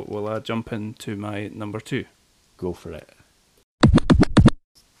 So will I jump into my number 2? Go for it.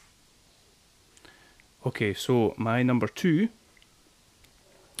 Okay, so my number 2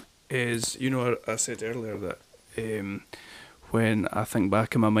 is, I said earlier that when I think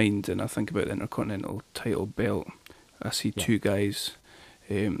back in my mind and I think about the Intercontinental title belt, I see 2 guys,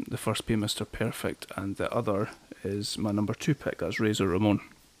 the first being Mr. Perfect, and the other is my number 2 pick, that's Razor Ramon.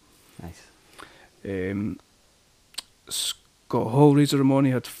 Nice. Scott Hall, Razor Ramon,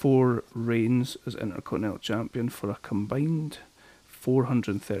 he had 4 reigns as Intercontinental Champion for a combined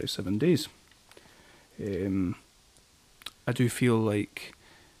 437 days. I do feel like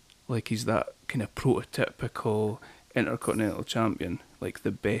he's that kind of prototypical Intercontinental Champion, like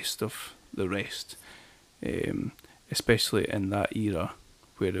the best of the rest, especially in that era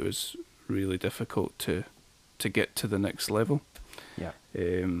where it was really difficult to get to the next level. Yeah.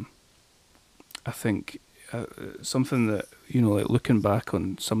 I think something that, like looking back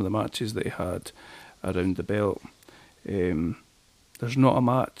on some of the matches that he had around the belt, there's not a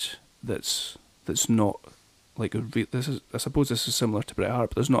match that's not like I suppose this is similar to Bret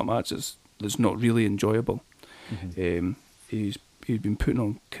Hart, but there's not a match that's not really enjoyable. He's been putting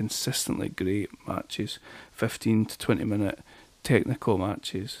on consistently great matches, 15 to 20 minute technical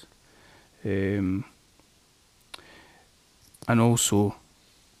matches, and also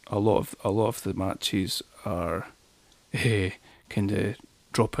a lot of the matches are kind of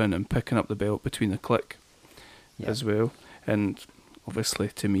dropping and picking up the belt between the click as well. And obviously,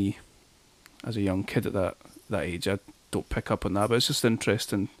 to me, as a young kid at that age, I don't pick up on that, but it's just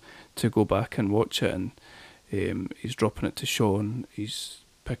interesting to go back and watch it. And he's dropping it to Shawn, he's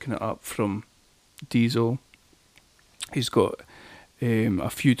picking it up from Diesel. He's got a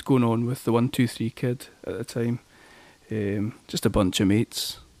feud going on with the 1-2-3 Kid at the time. Just a bunch of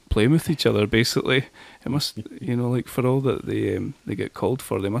mates playing with each other, basically. It must, like for all that they get called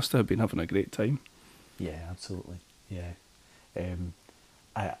for, they must have been having a great time. Yeah, absolutely. Yeah.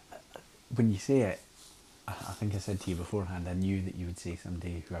 When you say it, I think I said to you beforehand, I knew that you would say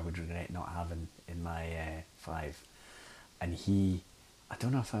somebody who I would regret not having in my 5. And I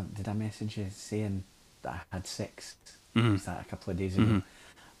don't know if did I message you saying that I had 6? Was that a couple of days ago?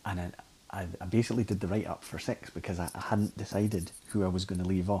 And I basically did the write-up for 6 because I hadn't decided who I was going to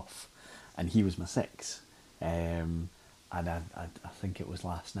leave off. And he was my 6. And I think it was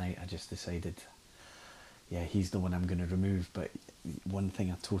last night I just decided, yeah, he's the one I'm going to remove. But one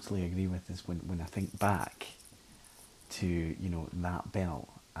thing I totally agree with is when I think back to, you know, that belt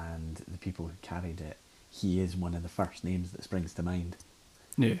and the people who carried it, he is one of the first names that springs to mind.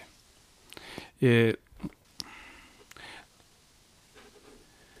 Yeah. Yeah.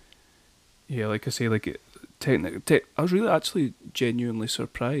 Yeah, like I say, like I was really actually genuinely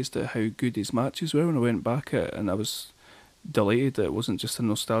surprised at how good his matches were when I went back at it, and I was delighted that it wasn't just a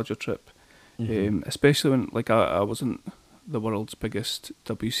nostalgia trip. Especially when, like, I wasn't the world's biggest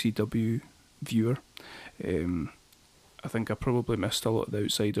WCW viewer. I think I probably missed a lot of the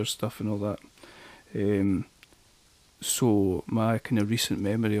Outsider stuff and all that. So my kind of recent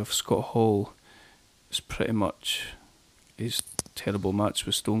memory of Scott Hall is pretty much his terrible match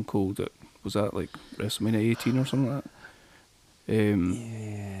with Stone Cold at, was that like WrestleMania 18 or something like that?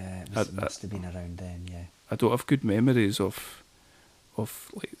 Yeah, it must have been around then, yeah. I don't have good memories of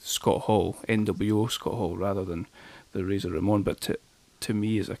like Scott Hall, NWO Scott Hall, rather than the Razor Ramon, but to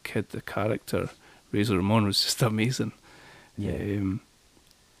me as a kid, the character Razor Ramon was just amazing. Yeah.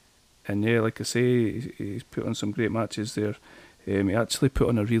 And yeah, like I say, he's put on some great matches there. He actually put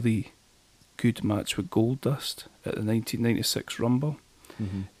on a really good match with Goldust at the 1996 Rumble.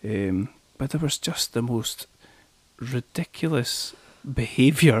 But there was just the most ridiculous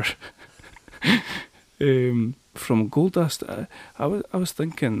behaviour from Goldust. I was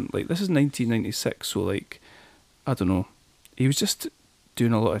thinking, like, this is 1996, so, like, I don't know, he was just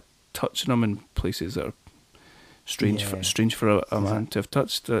doing a lot of touching them in places that are strange for a man to have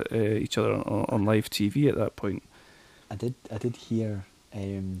touched each other on live TV at that point. I did hear,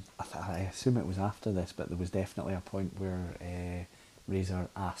 I assume it was after this, but there was definitely a point where Razor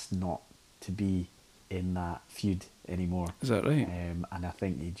asked not to be in that feud anymore. Is that right? And I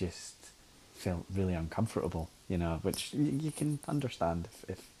think he just felt really uncomfortable, you know, which you can understand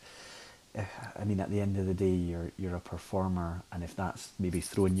if I mean, at the end of the day, you're a performer, and if that's maybe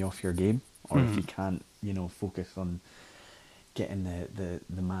throwing you off your game, or if you can't, you know, focus on getting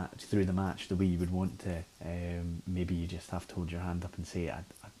the match through the match the way you would want to, maybe you just have to hold your hand up and say, I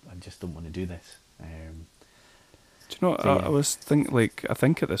just don't want to do this. Do you know what, I was I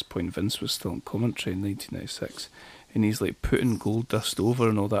think at this point Vince was still in commentary in 1996, and he's like putting Goldust over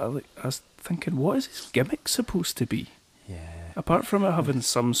and all that. I was thinking, what is his gimmick supposed to be? Yeah. Apart from it having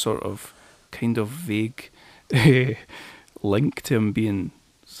some sort of kind of vague link to him being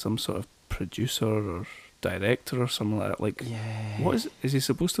some sort of producer or director or something like that. Like, yeah. What is he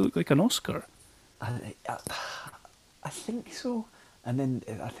supposed to look like, an Oscar? I think so. And then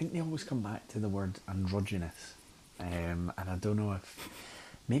I think they always come back to the word androgynous. And I don't know if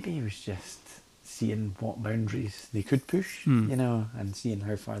maybe he was just seeing what boundaries they could push, you know, and seeing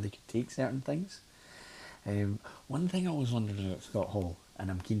how far they could take certain things. One thing I always wondered about Scott Hall,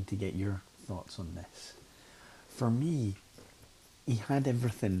 and I'm keen to get your thoughts on this. For me, he had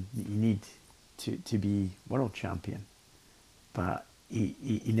everything that you need to be world champion, but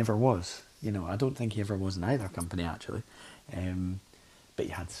he never was. You know, I don't think he ever was in either company, actually. But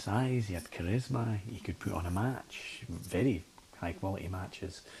he had size, he had charisma, he could put on a match, very high quality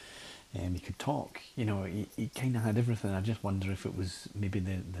matches. He could talk, you know, he kind of had everything. I just wonder if it was maybe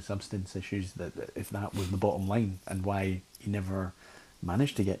the substance issues, that if that was the bottom line and why he never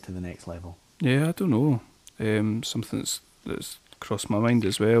managed to get to the next level. Yeah, I don't know. Something that's crossed my mind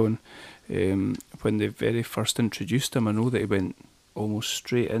as well. And when they very first introduced him, I know that he went almost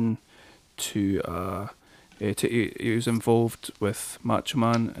straight in to he was involved with Macho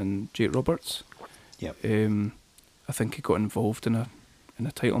Man and Jake Roberts. Yep. I think he got involved in a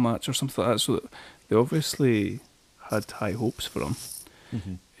title match or something like that. So they obviously had high hopes for him.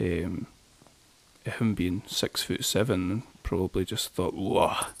 Him being 6'7", probably just thought,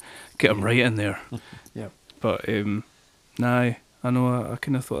 "Whoa, get him right in there." Yeah. But nah, I know I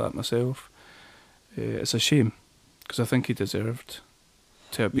kind of thought that myself. It's a shame, because I think he deserved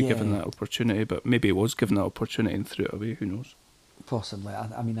to be given that opportunity, but maybe he was given that opportunity and threw it away, who knows. Possibly.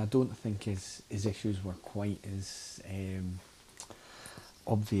 I mean, I don't think his issues were quite as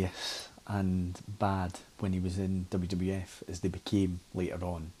obvious and bad when he was in WWF as they became later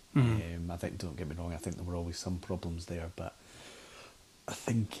on. I think, don't get me wrong, I think there were always some problems there, but I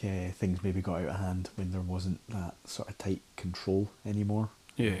think things maybe got out of hand when there wasn't that sort of tight control anymore.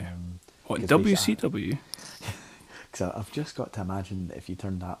 Yeah. What, in WCW? Because I've just got to imagine that if you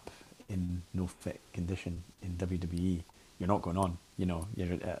turned up in no fit condition in WWE, you're not going on, you know.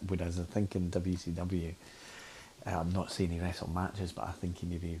 Whereas I think in WCW, I'm not saying he wrestled matches, but I think he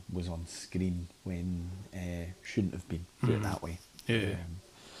maybe was on screen when shouldn't have been, put it that way. Yeah.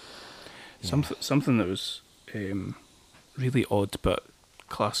 Something that was really odd but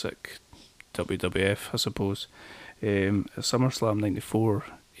classic WWF, I suppose, At SummerSlam '94,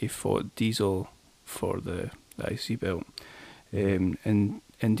 he fought Diesel for the IC belt. And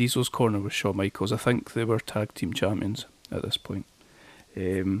in Diesel's corner was Shawn Michaels. I think they were tag team champions at this point.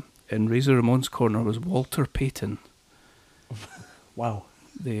 In Razor Ramon's corner was Walter Payton. Wow.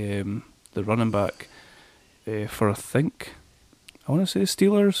 The running back for, I think, I want to say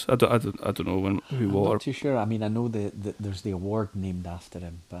Steelers. I don't know who I'm Walter. not too sure. I mean, I know that there's the award named after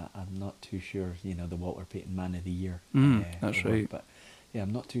him, but I'm not too sure. You know, the Walter Payton Man of the Year. That's award. right. But yeah,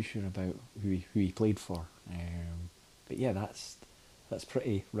 I'm not too sure about who he played for. But yeah, that's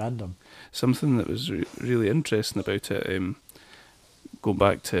pretty random. Something that was really interesting about it, going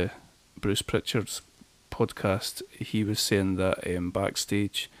back to Bruce Pritchard's podcast, he was saying that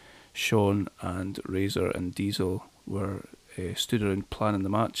backstage, Shawn and Razor and Diesel were stood around planning the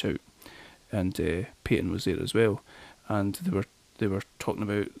match out, and Peyton was there as well, and they were talking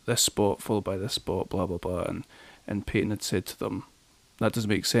about this spot followed by this spot, blah blah blah, and Peyton had said to them, "That doesn't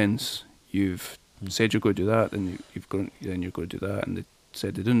make sense. You've said you're going to do that, and you're going to do that," and they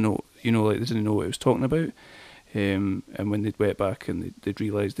said they didn't know, like they didn't know what he was talking about. And when they'd went back and they'd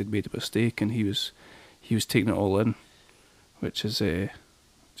realised they'd made a mistake, and he was taking it all in, which is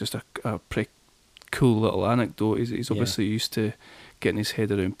just a pretty cool little anecdote. He's obviously used to getting his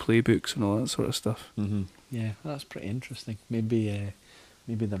head around playbooks and all that sort of stuff. Mm-hmm. Yeah, that's pretty interesting. Maybe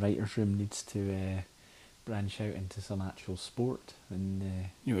the writers' room needs to branch out into some actual sport and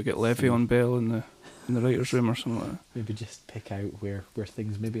Get Le'Veon Bell in the writers' room or something like that. Maybe just pick out where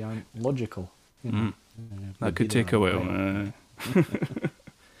things maybe aren't logical. You know? That could take a while.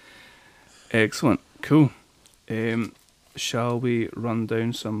 Excellent, cool. Shall we run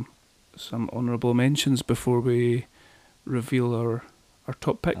down some honourable mentions before we reveal our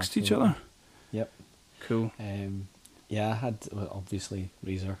top picks to each other? Yep. Cool. Yeah, I had obviously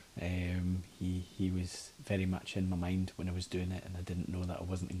Razor. He was very much in my mind when I was doing it, and I didn't know that I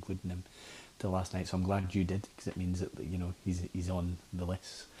wasn't including him till last night. So I'm glad you did, because it means that he's on the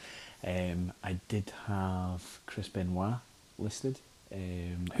list. I did have Chris Benoit listed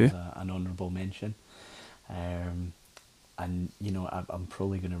as an honourable mention, and I'm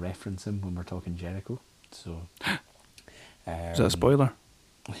probably going to reference him when we're talking Jericho. So is that a spoiler?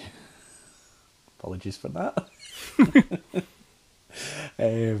 Apologies for that.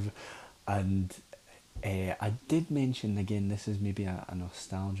 And I did mention again. This is maybe a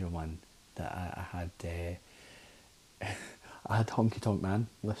nostalgia one that I had. I had Honky Tonk Man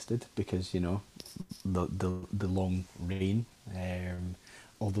listed because the long reign.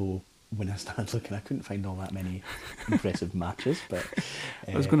 Although when I started looking, I couldn't find all that many impressive matches. But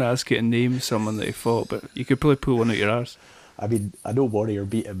I was going to ask you to name someone that he fought, but you could probably pull one out your arse. I mean, I know Warrior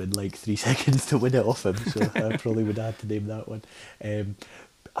beat him in like 3 seconds to win it off him, so I probably would have to name that one.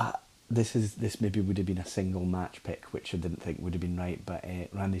 This maybe would have been a single match pick, which I didn't think would have been right, but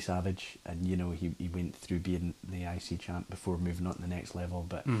Randy Savage, and he went through being the IC champ before moving on to the next level,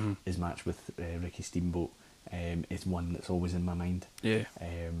 but his match with Ricky Steamboat is one that's always in my mind. Yeah.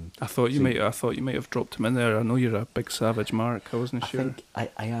 I thought you might have dropped him in there. I know you're a big Savage mark. I wasn't sure. I think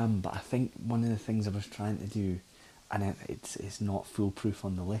I am, but I think one of the things I was trying to do, and it's not foolproof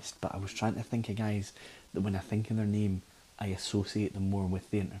on the list, but I was trying to think of guys that when I think of their name, I associate them more with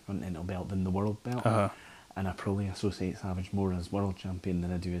the Intercontinental belt than the World belt. And I probably associate Savage more as World Champion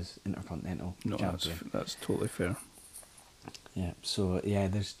than I do as Intercontinental Champion. That's totally fair. Yeah, so yeah,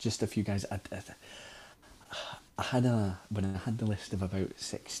 there's just a few guys. When I had the list of about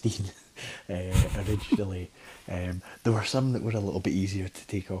 16 originally, there were some that were a little bit easier to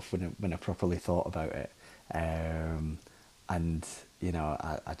take off when I properly thought about it. And I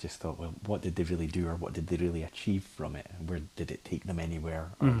just thought, well, what did they really do, or what did they really achieve from it? Where did it take them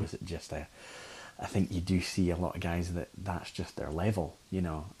anywhere, or was it just I think you do see a lot of guys that's just their level,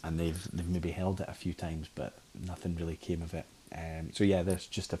 and they've maybe held it a few times, but nothing really came of it. So yeah, there's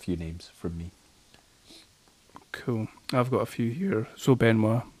just a few names from me. Cool. I've got a few here. So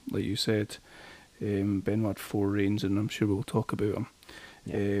Benoit, like you said, Benoit had 4 reigns, and I'm sure we'll talk about him.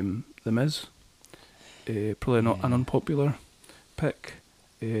 Yeah. The Miz, probably not an unpopular pick,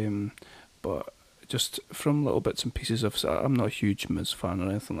 but just from little bits and pieces I'm not a huge Miz fan or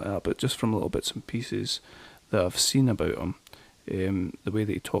anything like that, but just from little bits and pieces that I've seen about him, the way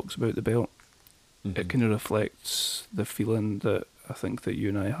that he talks about the belt, it kind of reflects the feeling that I think that you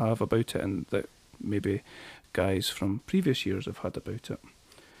and I have about it, and that maybe guys from previous years have had about it.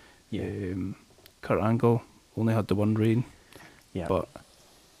 Yeah. Kurt Angle only had the 1 reign, but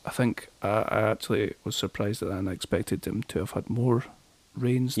I think I actually was surprised at that, and I expected him to have had more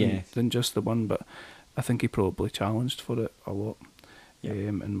reigns than just the 1, but I think he probably challenged for it a lot,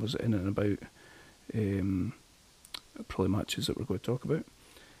 and was in and about probably matches that we're going to talk about.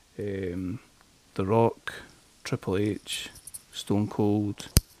 The Rock, Triple H, Stone Cold,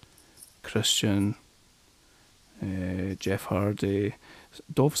 Christian, Jeff Hardy,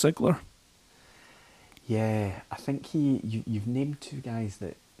 Dolph Ziggler. Yeah, I think you've named two guys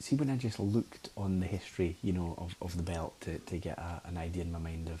that, see, when I just looked on the history, of the belt to get an idea in my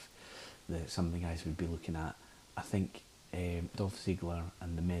mind of some of the guys we'd be looking at, I think Dolph Ziggler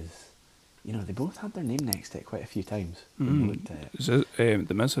and The Miz, they both had their name next to it quite a few times when you looked at it.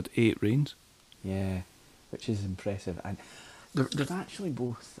 The Miz had 8 reigns. Yeah, which is impressive. And they're actually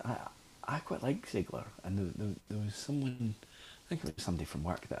both, I quite like Ziggler, and there was someone, I think it was somebody from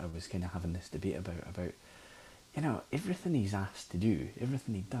work that I was kind of having this debate about, everything he's asked to do,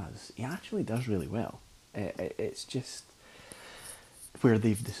 everything he does, he actually does really well. It's just where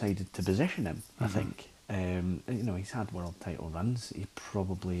they've decided to position him, I think. He's had world title runs.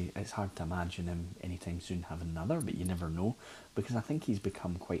 It's hard to imagine him anytime soon having another, but you never know, because I think he's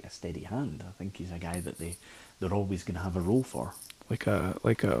become quite a steady hand. I think he's a guy that they're always going to have a role for. Like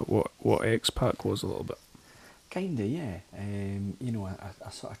what X-Pac was a little bit. Kinda, yeah.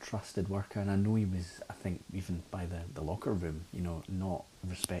 A sort of trusted worker, and I know he was, I think, even by the locker room, not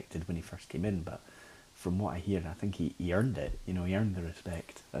respected when he first came in, but from what I hear, I think he earned it. He earned the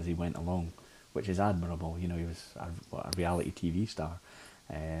respect as he went along, which is admirable. He was a reality TV star,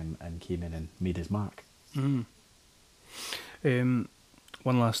 and came in and made his mark. Mm.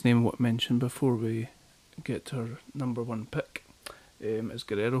 One last name I want to mention before we get to our number one pick is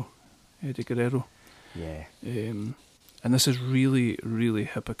Guerrero, Eddie Guerrero. Yeah. And this is really, really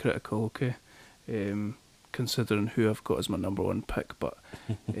hypocritical, okay? Considering who I've got as my number one pick, but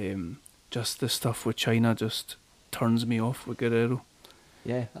just the stuff with China just turns me off with Guerrero.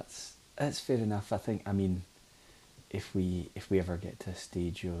 Yeah, that's fair enough. I think, if we ever get to a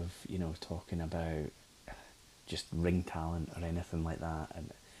stage of, talking about just ring talent or anything like that,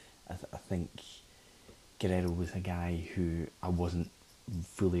 and I think Guerrero was a guy who I wasn't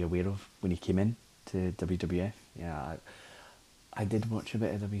fully aware of when he came in to WWF. Yeah, I did watch a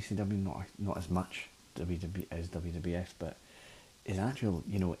bit of WCW, not as much as WWF, but his actual,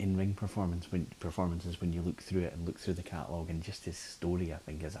 in-ring performances, when you look through it and look through the catalogue, and just his story, I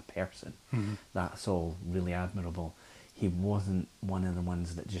think, as a person, that's all really admirable. He wasn't one of the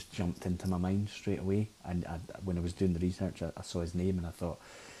ones that just jumped into my mind straight away. And when I was doing the research, I saw his name and I thought,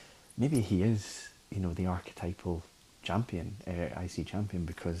 maybe he is, the archetypal champion, IC champion,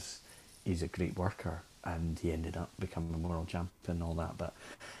 because he's a great worker and he ended up becoming a world champion and all that. But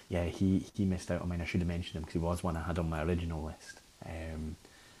yeah, he missed out on mine. I should have mentioned him because he was one I had on my original list,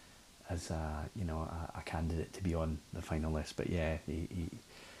 as a candidate to be on the final list. But yeah, he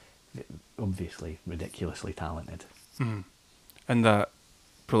obviously ridiculously talented. Mm. And that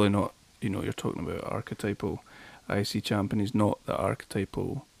probably not, you're talking about archetypal IC champion. He's not the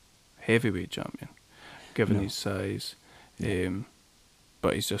archetypal heavyweight champion, given his size.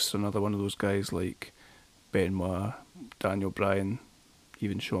 But he's just another one of those guys like Benoit, Daniel Bryan,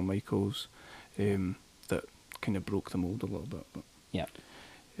 even Shawn Michaels, that kind of broke the mould a little bit. But yeah.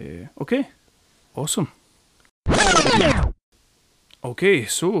 Okay, awesome. Okay,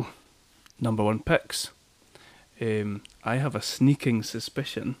 so number one picks. I have a sneaking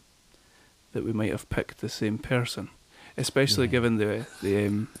suspicion that we might have picked the same person, especially given the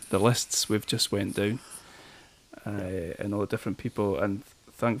lists we've just went down, and all the different people. And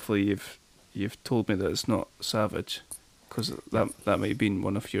thankfully, you've told me that it's not Savage, because that might have been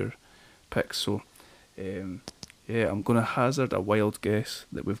one of your picks. So, I'm going to hazard a wild guess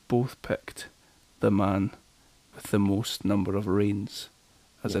that we've both picked the man with the most number of reigns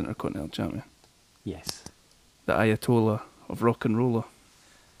as Intercontinental Champion. Yes. The Ayatollah of Rock and Roller.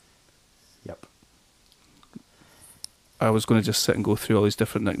 Yep. I was going to just sit and go through all these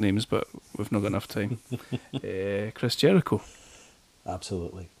different nicknames, but we've not got enough time. Chris Jericho.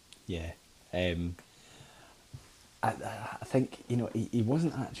 Absolutely. Yeah. I think, he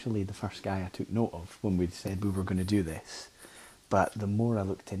wasn't actually the first guy I took note of when we said we were going to do this. But the more I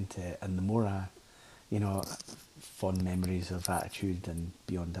looked into it, and the more I, fond memories of Attitude and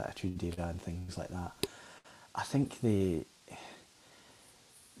Beyond Attitude Era and things like that, I think the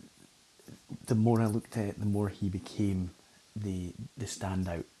more I looked at it, the more he became the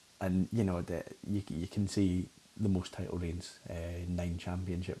standout. And, you can see the most title reigns, 9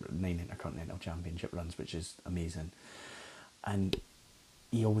 Intercontinental Championship runs, which is amazing. And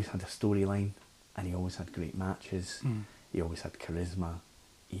he always had a storyline, and he always had great matches. He always had charisma.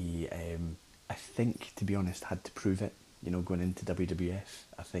 He, I think, to be honest, had to prove it. Going into WWF,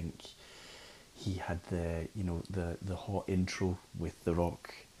 I think he had the hot intro with The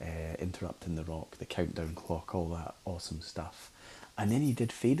Rock, interrupting The Rock, the countdown clock, all that awesome stuff. And then he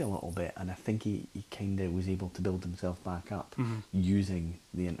did fade a little bit, and I think he kind of was able to build himself back up using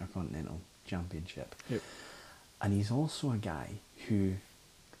the Intercontinental Championship. Yep. And he's also a guy who,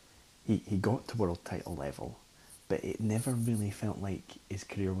 he got to world title level, but it never really felt like his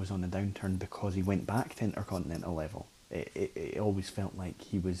career was on a downturn because he went back to Intercontinental level. It always felt like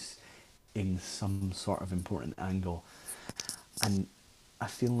he was in some sort of important angle. And I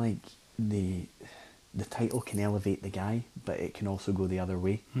feel like the title can elevate the guy, but it can also go the other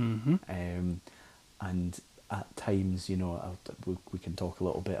way. And at times, you know, we can talk a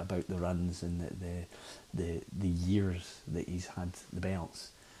little bit about the runs and the years that he's had the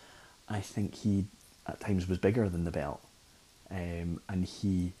belts. I think he at times was bigger than the belt, and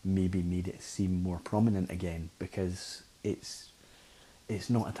he maybe made it seem more prominent again, because it's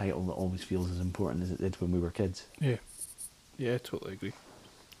not a title that always feels as important as it did when we were kids. Yeah, I totally agree.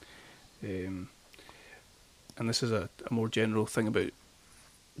 And this is a more general thing about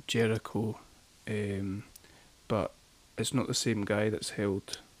Jericho, but it's not the same guy that's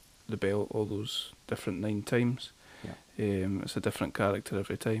held the belt all those different 9 times. Yeah. It's a different character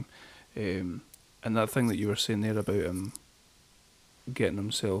every time. And that thing that you were saying there about him getting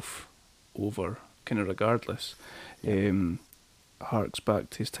himself over, kind of regardless, harks back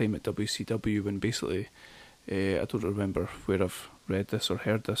to his time at WCW when basically, I don't remember where I've read this or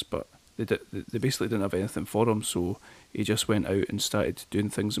heard this, but they basically didn't have anything for him, so he just went out and started doing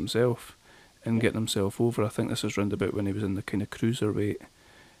things himself and getting himself over. I think this was round about when he was in the kind of cruiserweight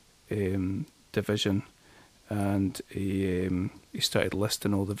division, and he started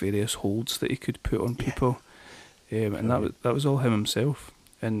listing all the various holds that he could put on people, and that was all him himself,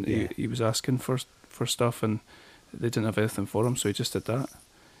 and he was asking for stuff, and they didn't have anything for him, so he just did that.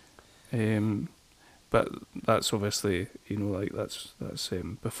 But that's obviously, you know, like that's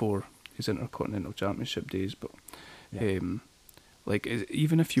before his Intercontinental Championship days. But like,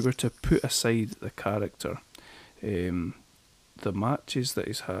 even if you were to put aside the character, the matches that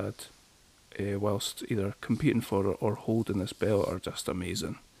he's had whilst either competing for or holding this belt are just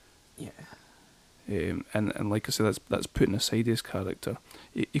amazing. Yeah. And like I said, that's putting aside his character.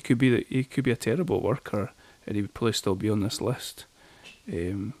 He could be a terrible worker, and he would probably still be on this list,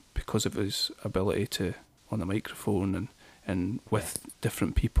 because of his ability to on the microphone and with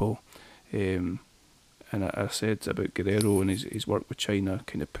different people. And I said about Guerrero and his work with China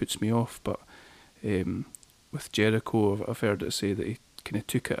kind of puts me off, but with Jericho, I've heard it say that he kind of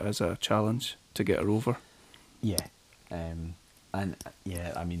took it as a challenge to get her over. Yeah, and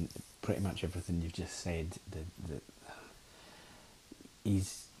yeah, I mean, pretty much everything you've just said. The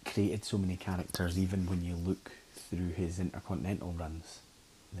he's created so many characters. Even when you look through his Intercontinental runs,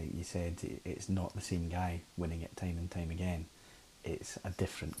 like you said, it's not the same guy winning it time and time again. It's a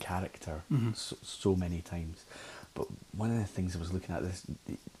different character so many times. But one of the things I was looking at this,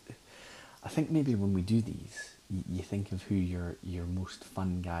 I think maybe when we do these, you think of who your most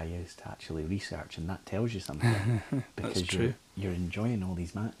fun guy is to actually research, and that tells you something. Because you're enjoying all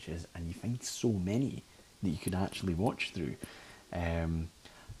these matches, and you find so many that you could actually watch through. And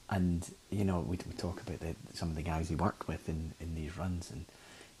you know, we talk about some of the guys he worked with in these runs, and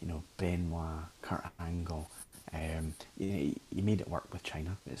you know, Benoit, Kurt Angle. He made it work with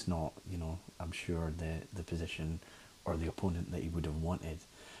China. It's not, you know, I'm sure the position or the opponent that he would have wanted,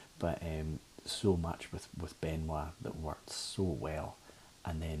 but so much with Benoit that worked so well.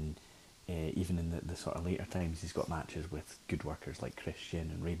 And then even in the sort of later times, he's got matches with good workers like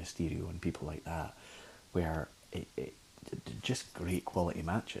Christian and Rey Mysterio and people like that, where it just great quality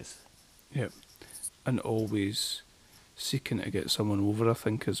matches. Yeah, and always seeking to get someone over, I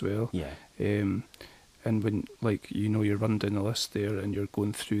think, as well. Yeah. And when, like, you know, you're running down the list there and you're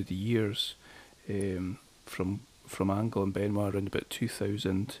going through the years, from Angle and Benoit around about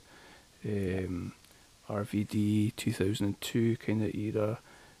 2000, RVD 2002 kind of era.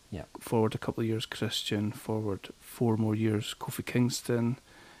 Yeah. Forward a couple of years, Christian. Forward 4 more years, Kofi Kingston.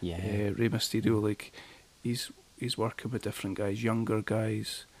 Yeah. Rey Mysterio. Like, he's working with different guys, younger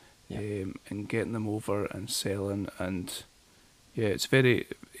guys, and getting them over and selling. And yeah, it's very.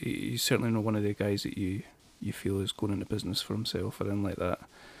 He's certainly not one of the guys that you feel is going into business for himself or anything like that.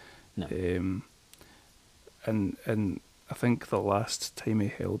 No. And I think the last time he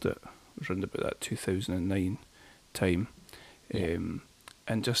held it was around about that 2009 time. Yeah.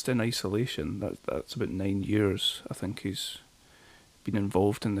 And just in isolation, that's about 9 years. I think he's been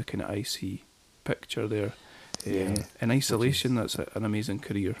involved in the kind of IC picture there. In isolation, that's an amazing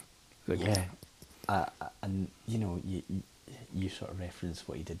career. Yeah, and you know, you sort of referenced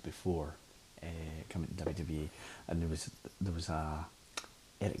what he did before, coming to WWE, and there was a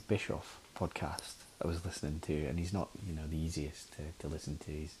Eric Bischoff podcast I was listening to, and he's not, you know, the easiest to listen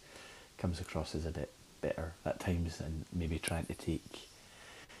to. He's comes across as a bit bitter at times, and maybe trying to take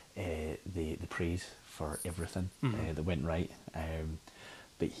the praise for everything that went right.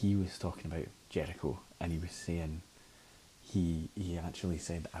 But he was talking about Jericho, and he was saying he actually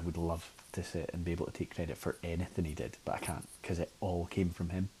said, I would love to sit and be able to take credit for anything he did, but I can't, because it all came from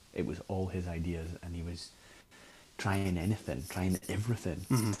him. It was all his ideas, and he was trying everything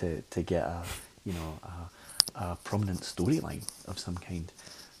to get a prominent storyline of some kind.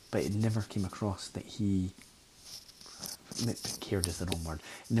 But it never came across that cared is the wrong word.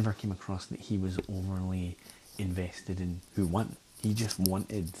 It never came across that he was overly invested in who won. He just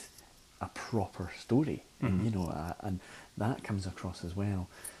wanted a proper story, and and that comes across as well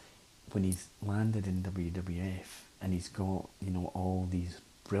when he's landed in WWF and he's got, you know, all these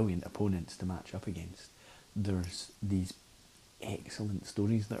brilliant opponents to match up against. There's these excellent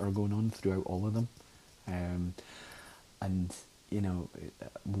stories that are going on throughout all of them, and you know,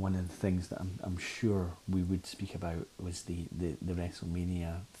 one of the things that I'm sure we would speak about was the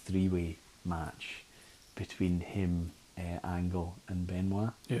WrestleMania 3-way match between him, Angle, and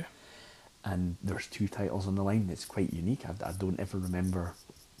Benoit. Yeah. And there's 2 titles on the line. It's quite unique. I don't ever remember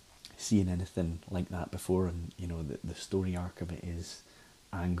seeing anything like that before. And you know, the story arc of it is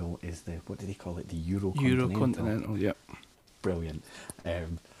Angle is the, what did he call it? The Eurocontinental, yeah. Brilliant.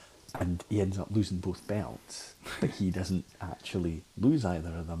 And he ends up losing both belts, but he doesn't actually lose either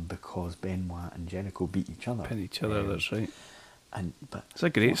of them because Benoit and Jericho beat each other. Pin each other, that's right. But it's a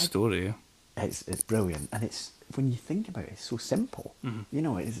great story. Yeah. It's brilliant, and it's, when you think about it, it's so simple. You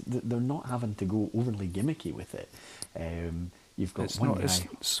know, they're not having to go overly gimmicky with it. You've got one guy.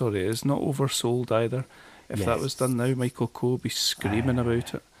 It's not oversold either. If that was done now, Michael Cole would be screaming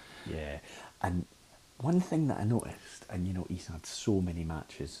about it. Yeah, and one thing that I noticed, and you know, he's had so many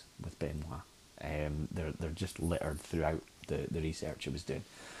matches with Benoit. They're just littered throughout the research I was doing.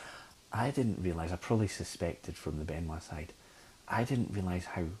 I didn't realise, I probably suspected from the Benoit side, I didn't realise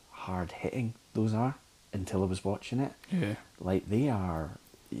how hard hitting those are until I was watching it. Yeah. Like, they are,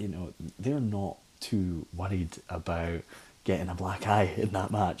 you know, they're not too worried about getting a black eye in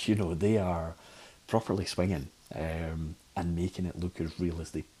that match. You know, they are properly swinging and making it look as real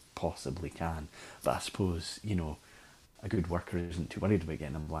as they possibly can. But I suppose, you know, a good worker isn't too worried about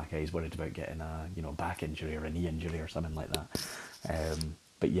getting a black eye. He's worried about getting a, you know, back injury or a knee injury or something like that.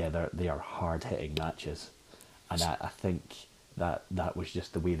 But yeah, they are hard hitting matches, and I think that was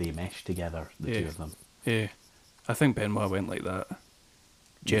just the way they meshed together, the two of them. Yeah, I think Benoit went like that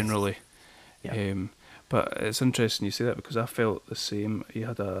generally. Yes. Yeah. But it's interesting you say that, because I felt the same. He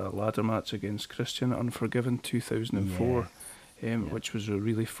had a ladder match against Christian at Unforgiven 2004, which was a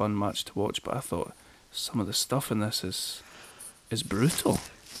really fun match to watch. But I thought some of the stuff in this is brutal.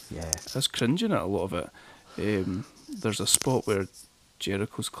 Yeah, I was cringing at a lot of it. There's a spot where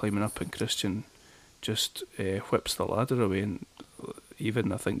Jericho's climbing up and Christian just whips the ladder away, and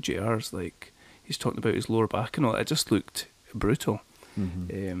even I think JR's like, he's talking about his lower back and all. It just looked brutal.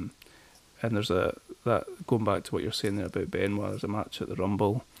 And there's that going back to what you're saying there about Benoit, there's a match at the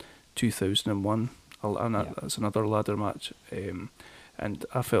Rumble 2001, and that's another ladder match, and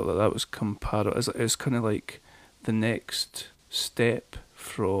I felt that was comparable. It's kind of like the next step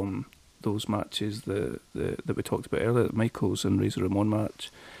from those matches that we talked about earlier, the Michaels and Razor Ramon match.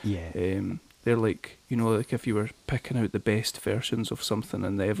 They're like, you know, like if you were picking out the best versions of something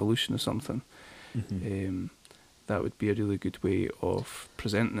and the evolution of something, that would be a really good way of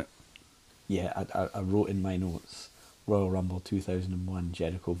presenting it. Yeah, I wrote in my notes, Royal Rumble 2001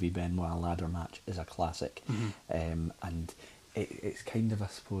 Jericho v Benoit ladder match is a classic. And it's kind of, I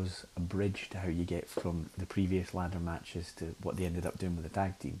suppose, a bridge to how you get from the previous ladder matches to what they ended up doing with the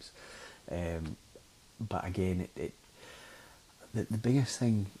tag teams. But again, the biggest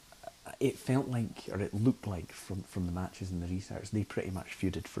thing, it felt like, or it looked like from the matches and the research, they pretty much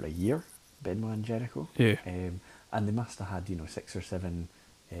feuded for a year, Benoit and Jericho. Yeah. And they must have had, you know, 6 or 7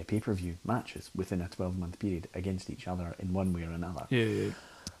 pay-per-view matches within a 12-month period against each other in one way or another. Yeah.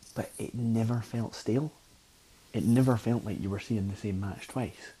 But it never felt stale. It never felt like you were seeing the same match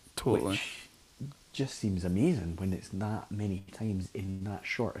twice. Totally. Which just seems amazing when it's that many times in that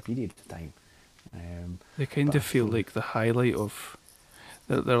short a period of time. They kind of feel like the highlight of...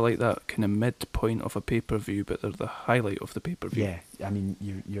 They're like that kind of midpoint of a pay-per-view, but they're the highlight of the pay-per-view. Yeah, I mean,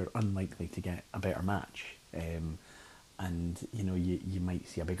 you're unlikely to get a better match. And, you know, you might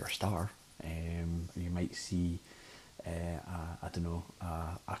see a bigger star. You might see, I don't know,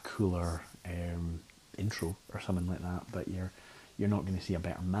 a cooler intro or something like that, but you're not going to see a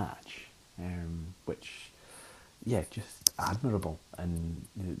better match. which, yeah, just admirable. And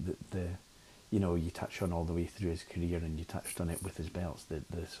the you know, you touch on all the way through his career, and you touched on it with his belts,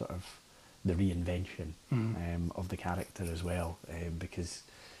 the sort of the reinvention of the character as well, because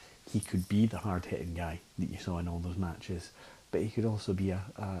he could be the hard-hitting guy that you saw in all those matches, but he could also be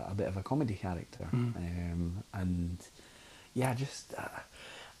a bit of a comedy character. And yeah, just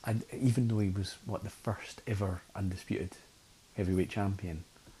and even though he was the first ever undisputed heavyweight champion,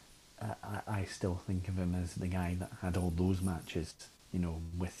 I still think of him as the guy that had all those matches, you know,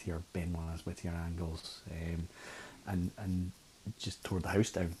 with your Benoits, with your Angles, and just tore the house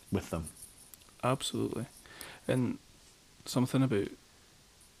down with them. Absolutely. And something about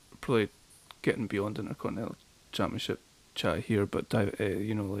probably getting beyond Intercontinental Championship chat here, but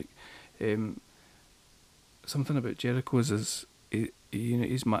you know, like something about Jericho's is you know,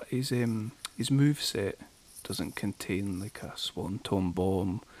 his moveset doesn't contain like a swanton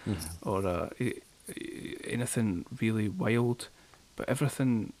bomb or anything really wild, but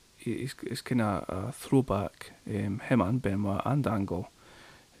everything is kind of a throwback. Him and Benoit and Angle,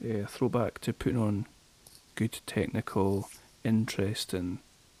 throwback to putting on good, technical, interesting,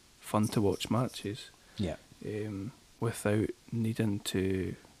 fun to watch matches. Yeah. Without needing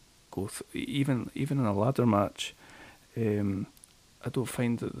to go even in a ladder match. I don't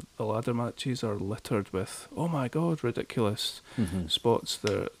find that the ladder matches are littered with, oh my god, ridiculous spots.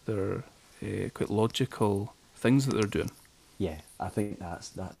 They're quite logical things that they're doing. Yeah, I think that's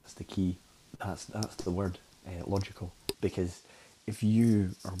the key. That's the word, logical. Because if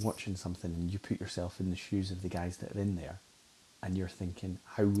you are watching something and you put yourself in the shoes of the guys that are in there, and you're thinking,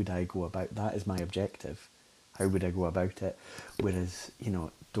 how would I go about that? Is my objective. How would I go about it? Whereas, you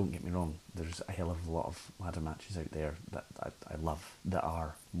know, don't get me wrong, there's a hell of a lot of ladder matches out there that I love that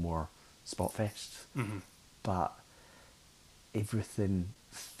are more spot fests. But everything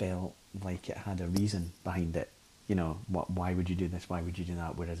felt like it had a reason behind it. You know, why would you do this? Why would you do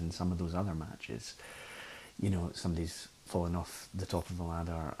that? Whereas in some of those other matches, you know, somebody's fallen off the top of the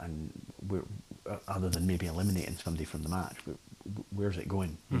ladder, and we're, other than maybe eliminating somebody from the match, where's it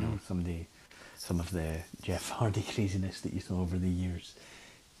going? You know, some of the Jeff Hardy craziness that you saw over the years,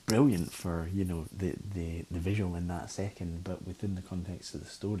 brilliant for, you know, the visual in that second, but within the context of the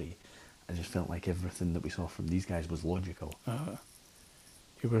story, I just felt like everything that we saw from these guys was logical.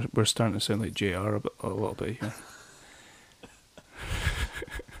 We're starting to sound like JR a little bit here.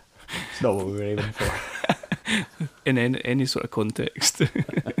 It's not what we were aiming for. In any sort of context.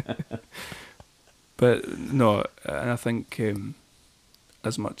 But no, and I think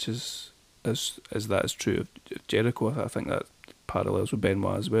as much as that is true of Jericho, I think that parallels with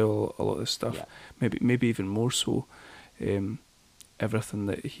Benoit as well. A lot of this stuff, yeah. maybe even more so. Everything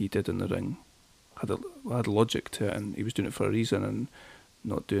that he did in the ring had logic to it, and he was doing it for a reason, and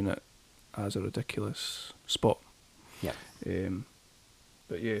not doing it as a ridiculous spot. Yeah.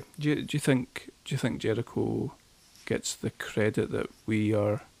 But yeah, do you think Jericho gets the credit that we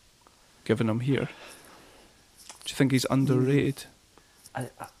are giving him here? Do you think he's underrated?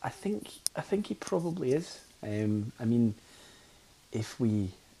 I think he probably is. I mean, if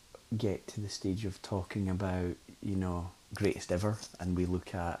we get to the stage of talking about, you know, greatest ever, and we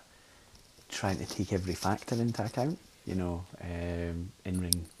look at trying to take every factor into account, you know,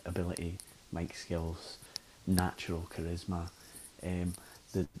 in-ring ability, mic skills, natural charisma,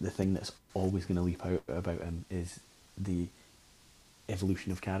 the thing that's always going to leap out about him is the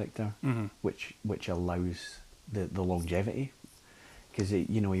evolution of character, which allows the longevity. Because,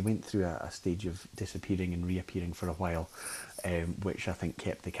 you know, he went through a stage of disappearing and reappearing for a while, which I think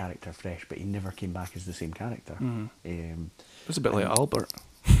kept the character fresh, but he never came back as the same character. It's a bit like Albert.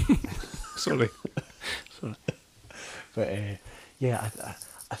 Sorry. But, yeah,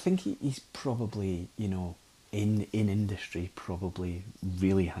 I think he's probably, you know, in industry, probably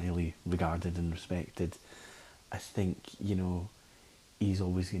really highly regarded and respected. I think, you know, he's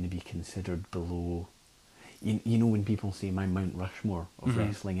always going to be considered below... You know when people say my Mount Rushmore of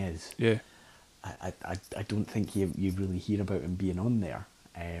wrestling is? Yeah. I don't think you really hear about him being on there.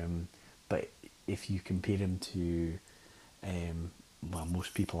 But if you compare him to, well,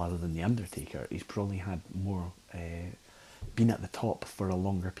 most people other than The Undertaker, he's probably had more, been at the top for a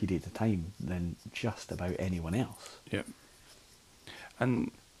longer period of time than just about anyone else. Yeah. And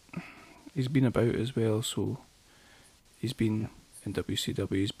he's been about as well, so he's been... in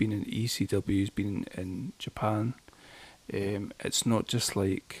WCW, he's been in ECW, he's been in Japan. It's not just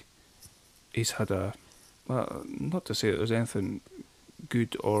like he's had well, not to say that there's anything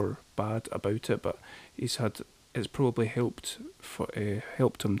good or bad about it, but it's probably helped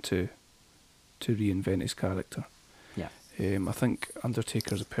him to reinvent his character. Yeah. I think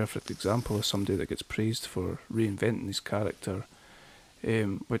Undertaker's a perfect example of somebody that gets praised for reinventing his character,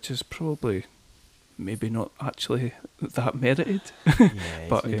 which is probably maybe not actually that merited. Yeah,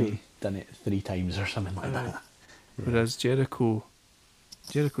 but he's maybe done it 3 times or something like that. Yeah. Whereas Jericho's,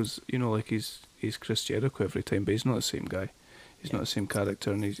 like he's Chris Jericho every time, but he's not the same guy. He's not the same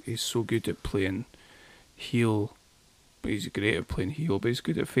character, and he's so good at playing heel. He's great at playing heel, but he's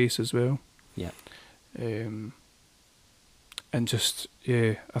good at face as well. Yeah. And just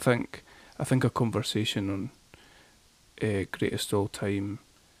I think a conversation on greatest all time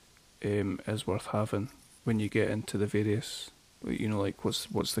is worth having when you get into the various, like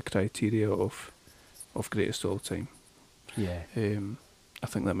what's the criteria of greatest all time. Yeah. I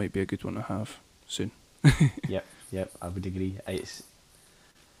think that might be a good one to have soon. Yep, I would agree. It's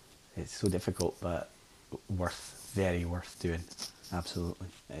so difficult, but very worth doing. Absolutely.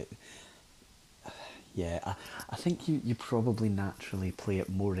 I think you probably naturally play it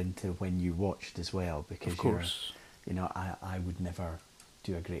more into when you watched as well, because of course. I would never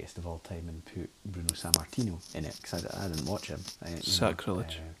do a greatest of all time and put Bruno Sammartino in it, because I didn't watch him.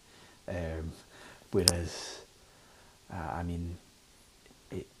 Sacrilege. Whereas,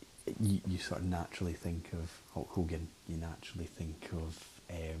 you sort of naturally think of Hulk Hogan, you naturally think of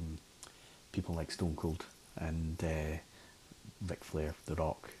people like Stone Cold and Ric Flair, The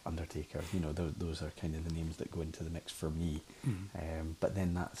Rock, Undertaker. Those are kind of the names that go into the mix for me. But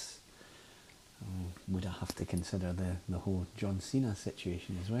then that's, would I have to consider the whole John Cena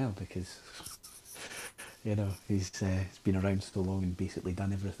situation as well, because he's been around so long and basically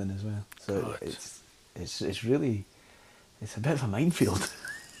done everything as well. So God. it's really a bit of a minefield.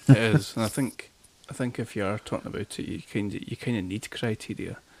 It is, and I think if you are talking about it, you kind of need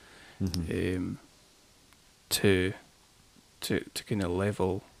criteria, to kind of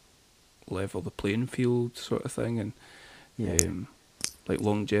level the playing field, sort of thing, and like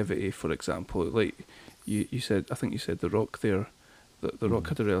longevity, for example. Like you said, I think you said The Rock there. The Rock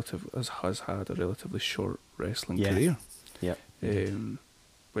has had a relatively short wrestling career. Yeah.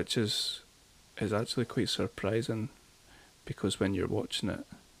 Which is actually quite surprising, because when you're watching it,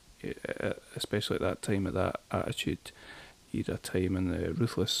 especially at that time, at that Attitude Era time and the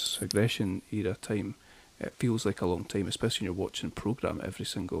Ruthless Aggression Era time, it feels like a long time, especially when you're watching the programme every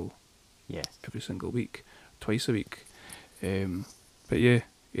single week, twice a week. But yeah,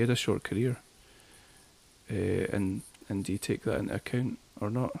 he had a short career, and do you take that into account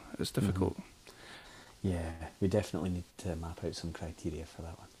or not? It's difficult. Yeah, we definitely need to map out some criteria for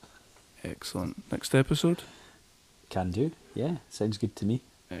that one. Excellent. Next episode? Can do. Yeah, sounds good to me.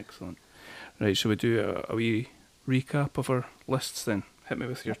 Excellent. Right, shall we do a wee recap of our lists then? Hit me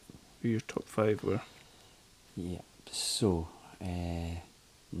with who your top 5 were. Yeah, so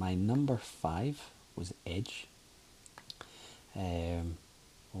my number 5 was Edge.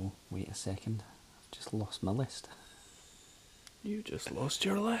 Wait a second, I've just lost my list. You just lost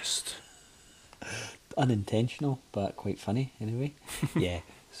your list. Unintentional, but quite funny anyway. Yeah,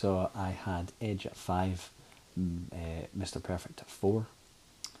 so I had Edge at 5, Mr. Perfect at 4,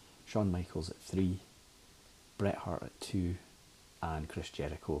 Shawn Michaels at 3, Bret Hart at 2, and Chris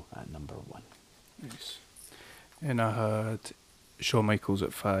Jericho at number 1. Nice. And I had Shawn Michaels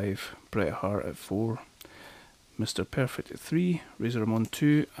at 5, Bret Hart at 4, Mr. Perfect at 3, Razor Ramon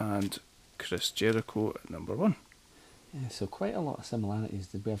 2, and Chris Jericho at number 1. Yeah, so quite a lot of similarities.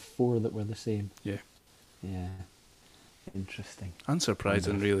 Did we have 4 that were the same? Yeah. Yeah. Interesting.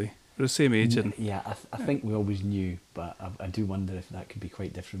 Unsurprising, really. We're the same age. Yeah, I think we always knew, but I do wonder if that could be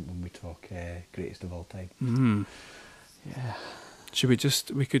quite different when we talk greatest of all time. Mm-hmm. Yeah.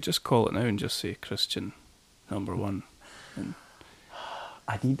 We could just call it now and just say Christian number 1. And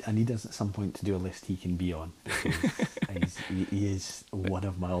I need us at some point to do a list he can be on, because he is one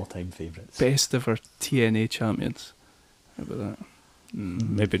of my all-time favourites. Best ever TNA champions. How about that?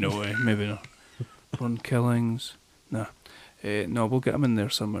 Maybe no way. Maybe not. Ron Killings. Nah. No, we'll get him in there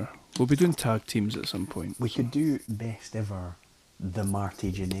somewhere. We'll be doing tag teams at some point. We could do best ever the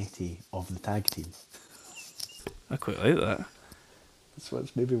Marty Jannetty of the tag team. I quite like that. So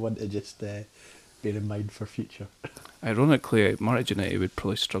it's maybe one to just bear in mind for future. Ironically, Marty Jannetty would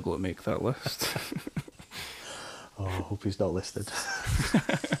probably struggle to make that list. Oh, I hope he's not listed.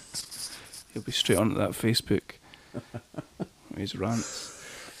 He'll be straight onto that Facebook. His rants.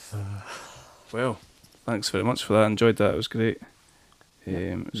 Well, thanks very much for that. I enjoyed that. It was great.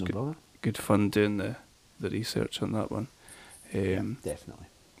 It was good fun doing the research on that one. Definitely.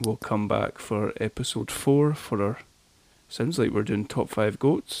 We'll come back for episode 4 for our... Sounds like we're doing top 5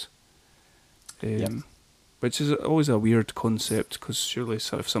 GOATs. Which is always a weird concept, because surely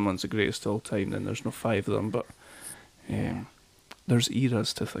if someone's the greatest all time, then there's no 5 of them. But There's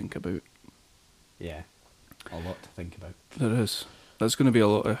eras to think about. Yeah, a lot to think about. There is. There's going to be a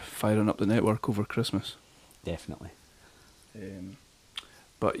lot of firing up the network over Christmas. Definitely.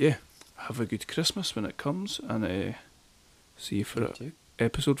 But yeah, have a good Christmas when it comes, and see you for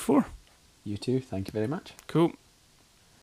episode 4. You too. Thank you very much. Cool.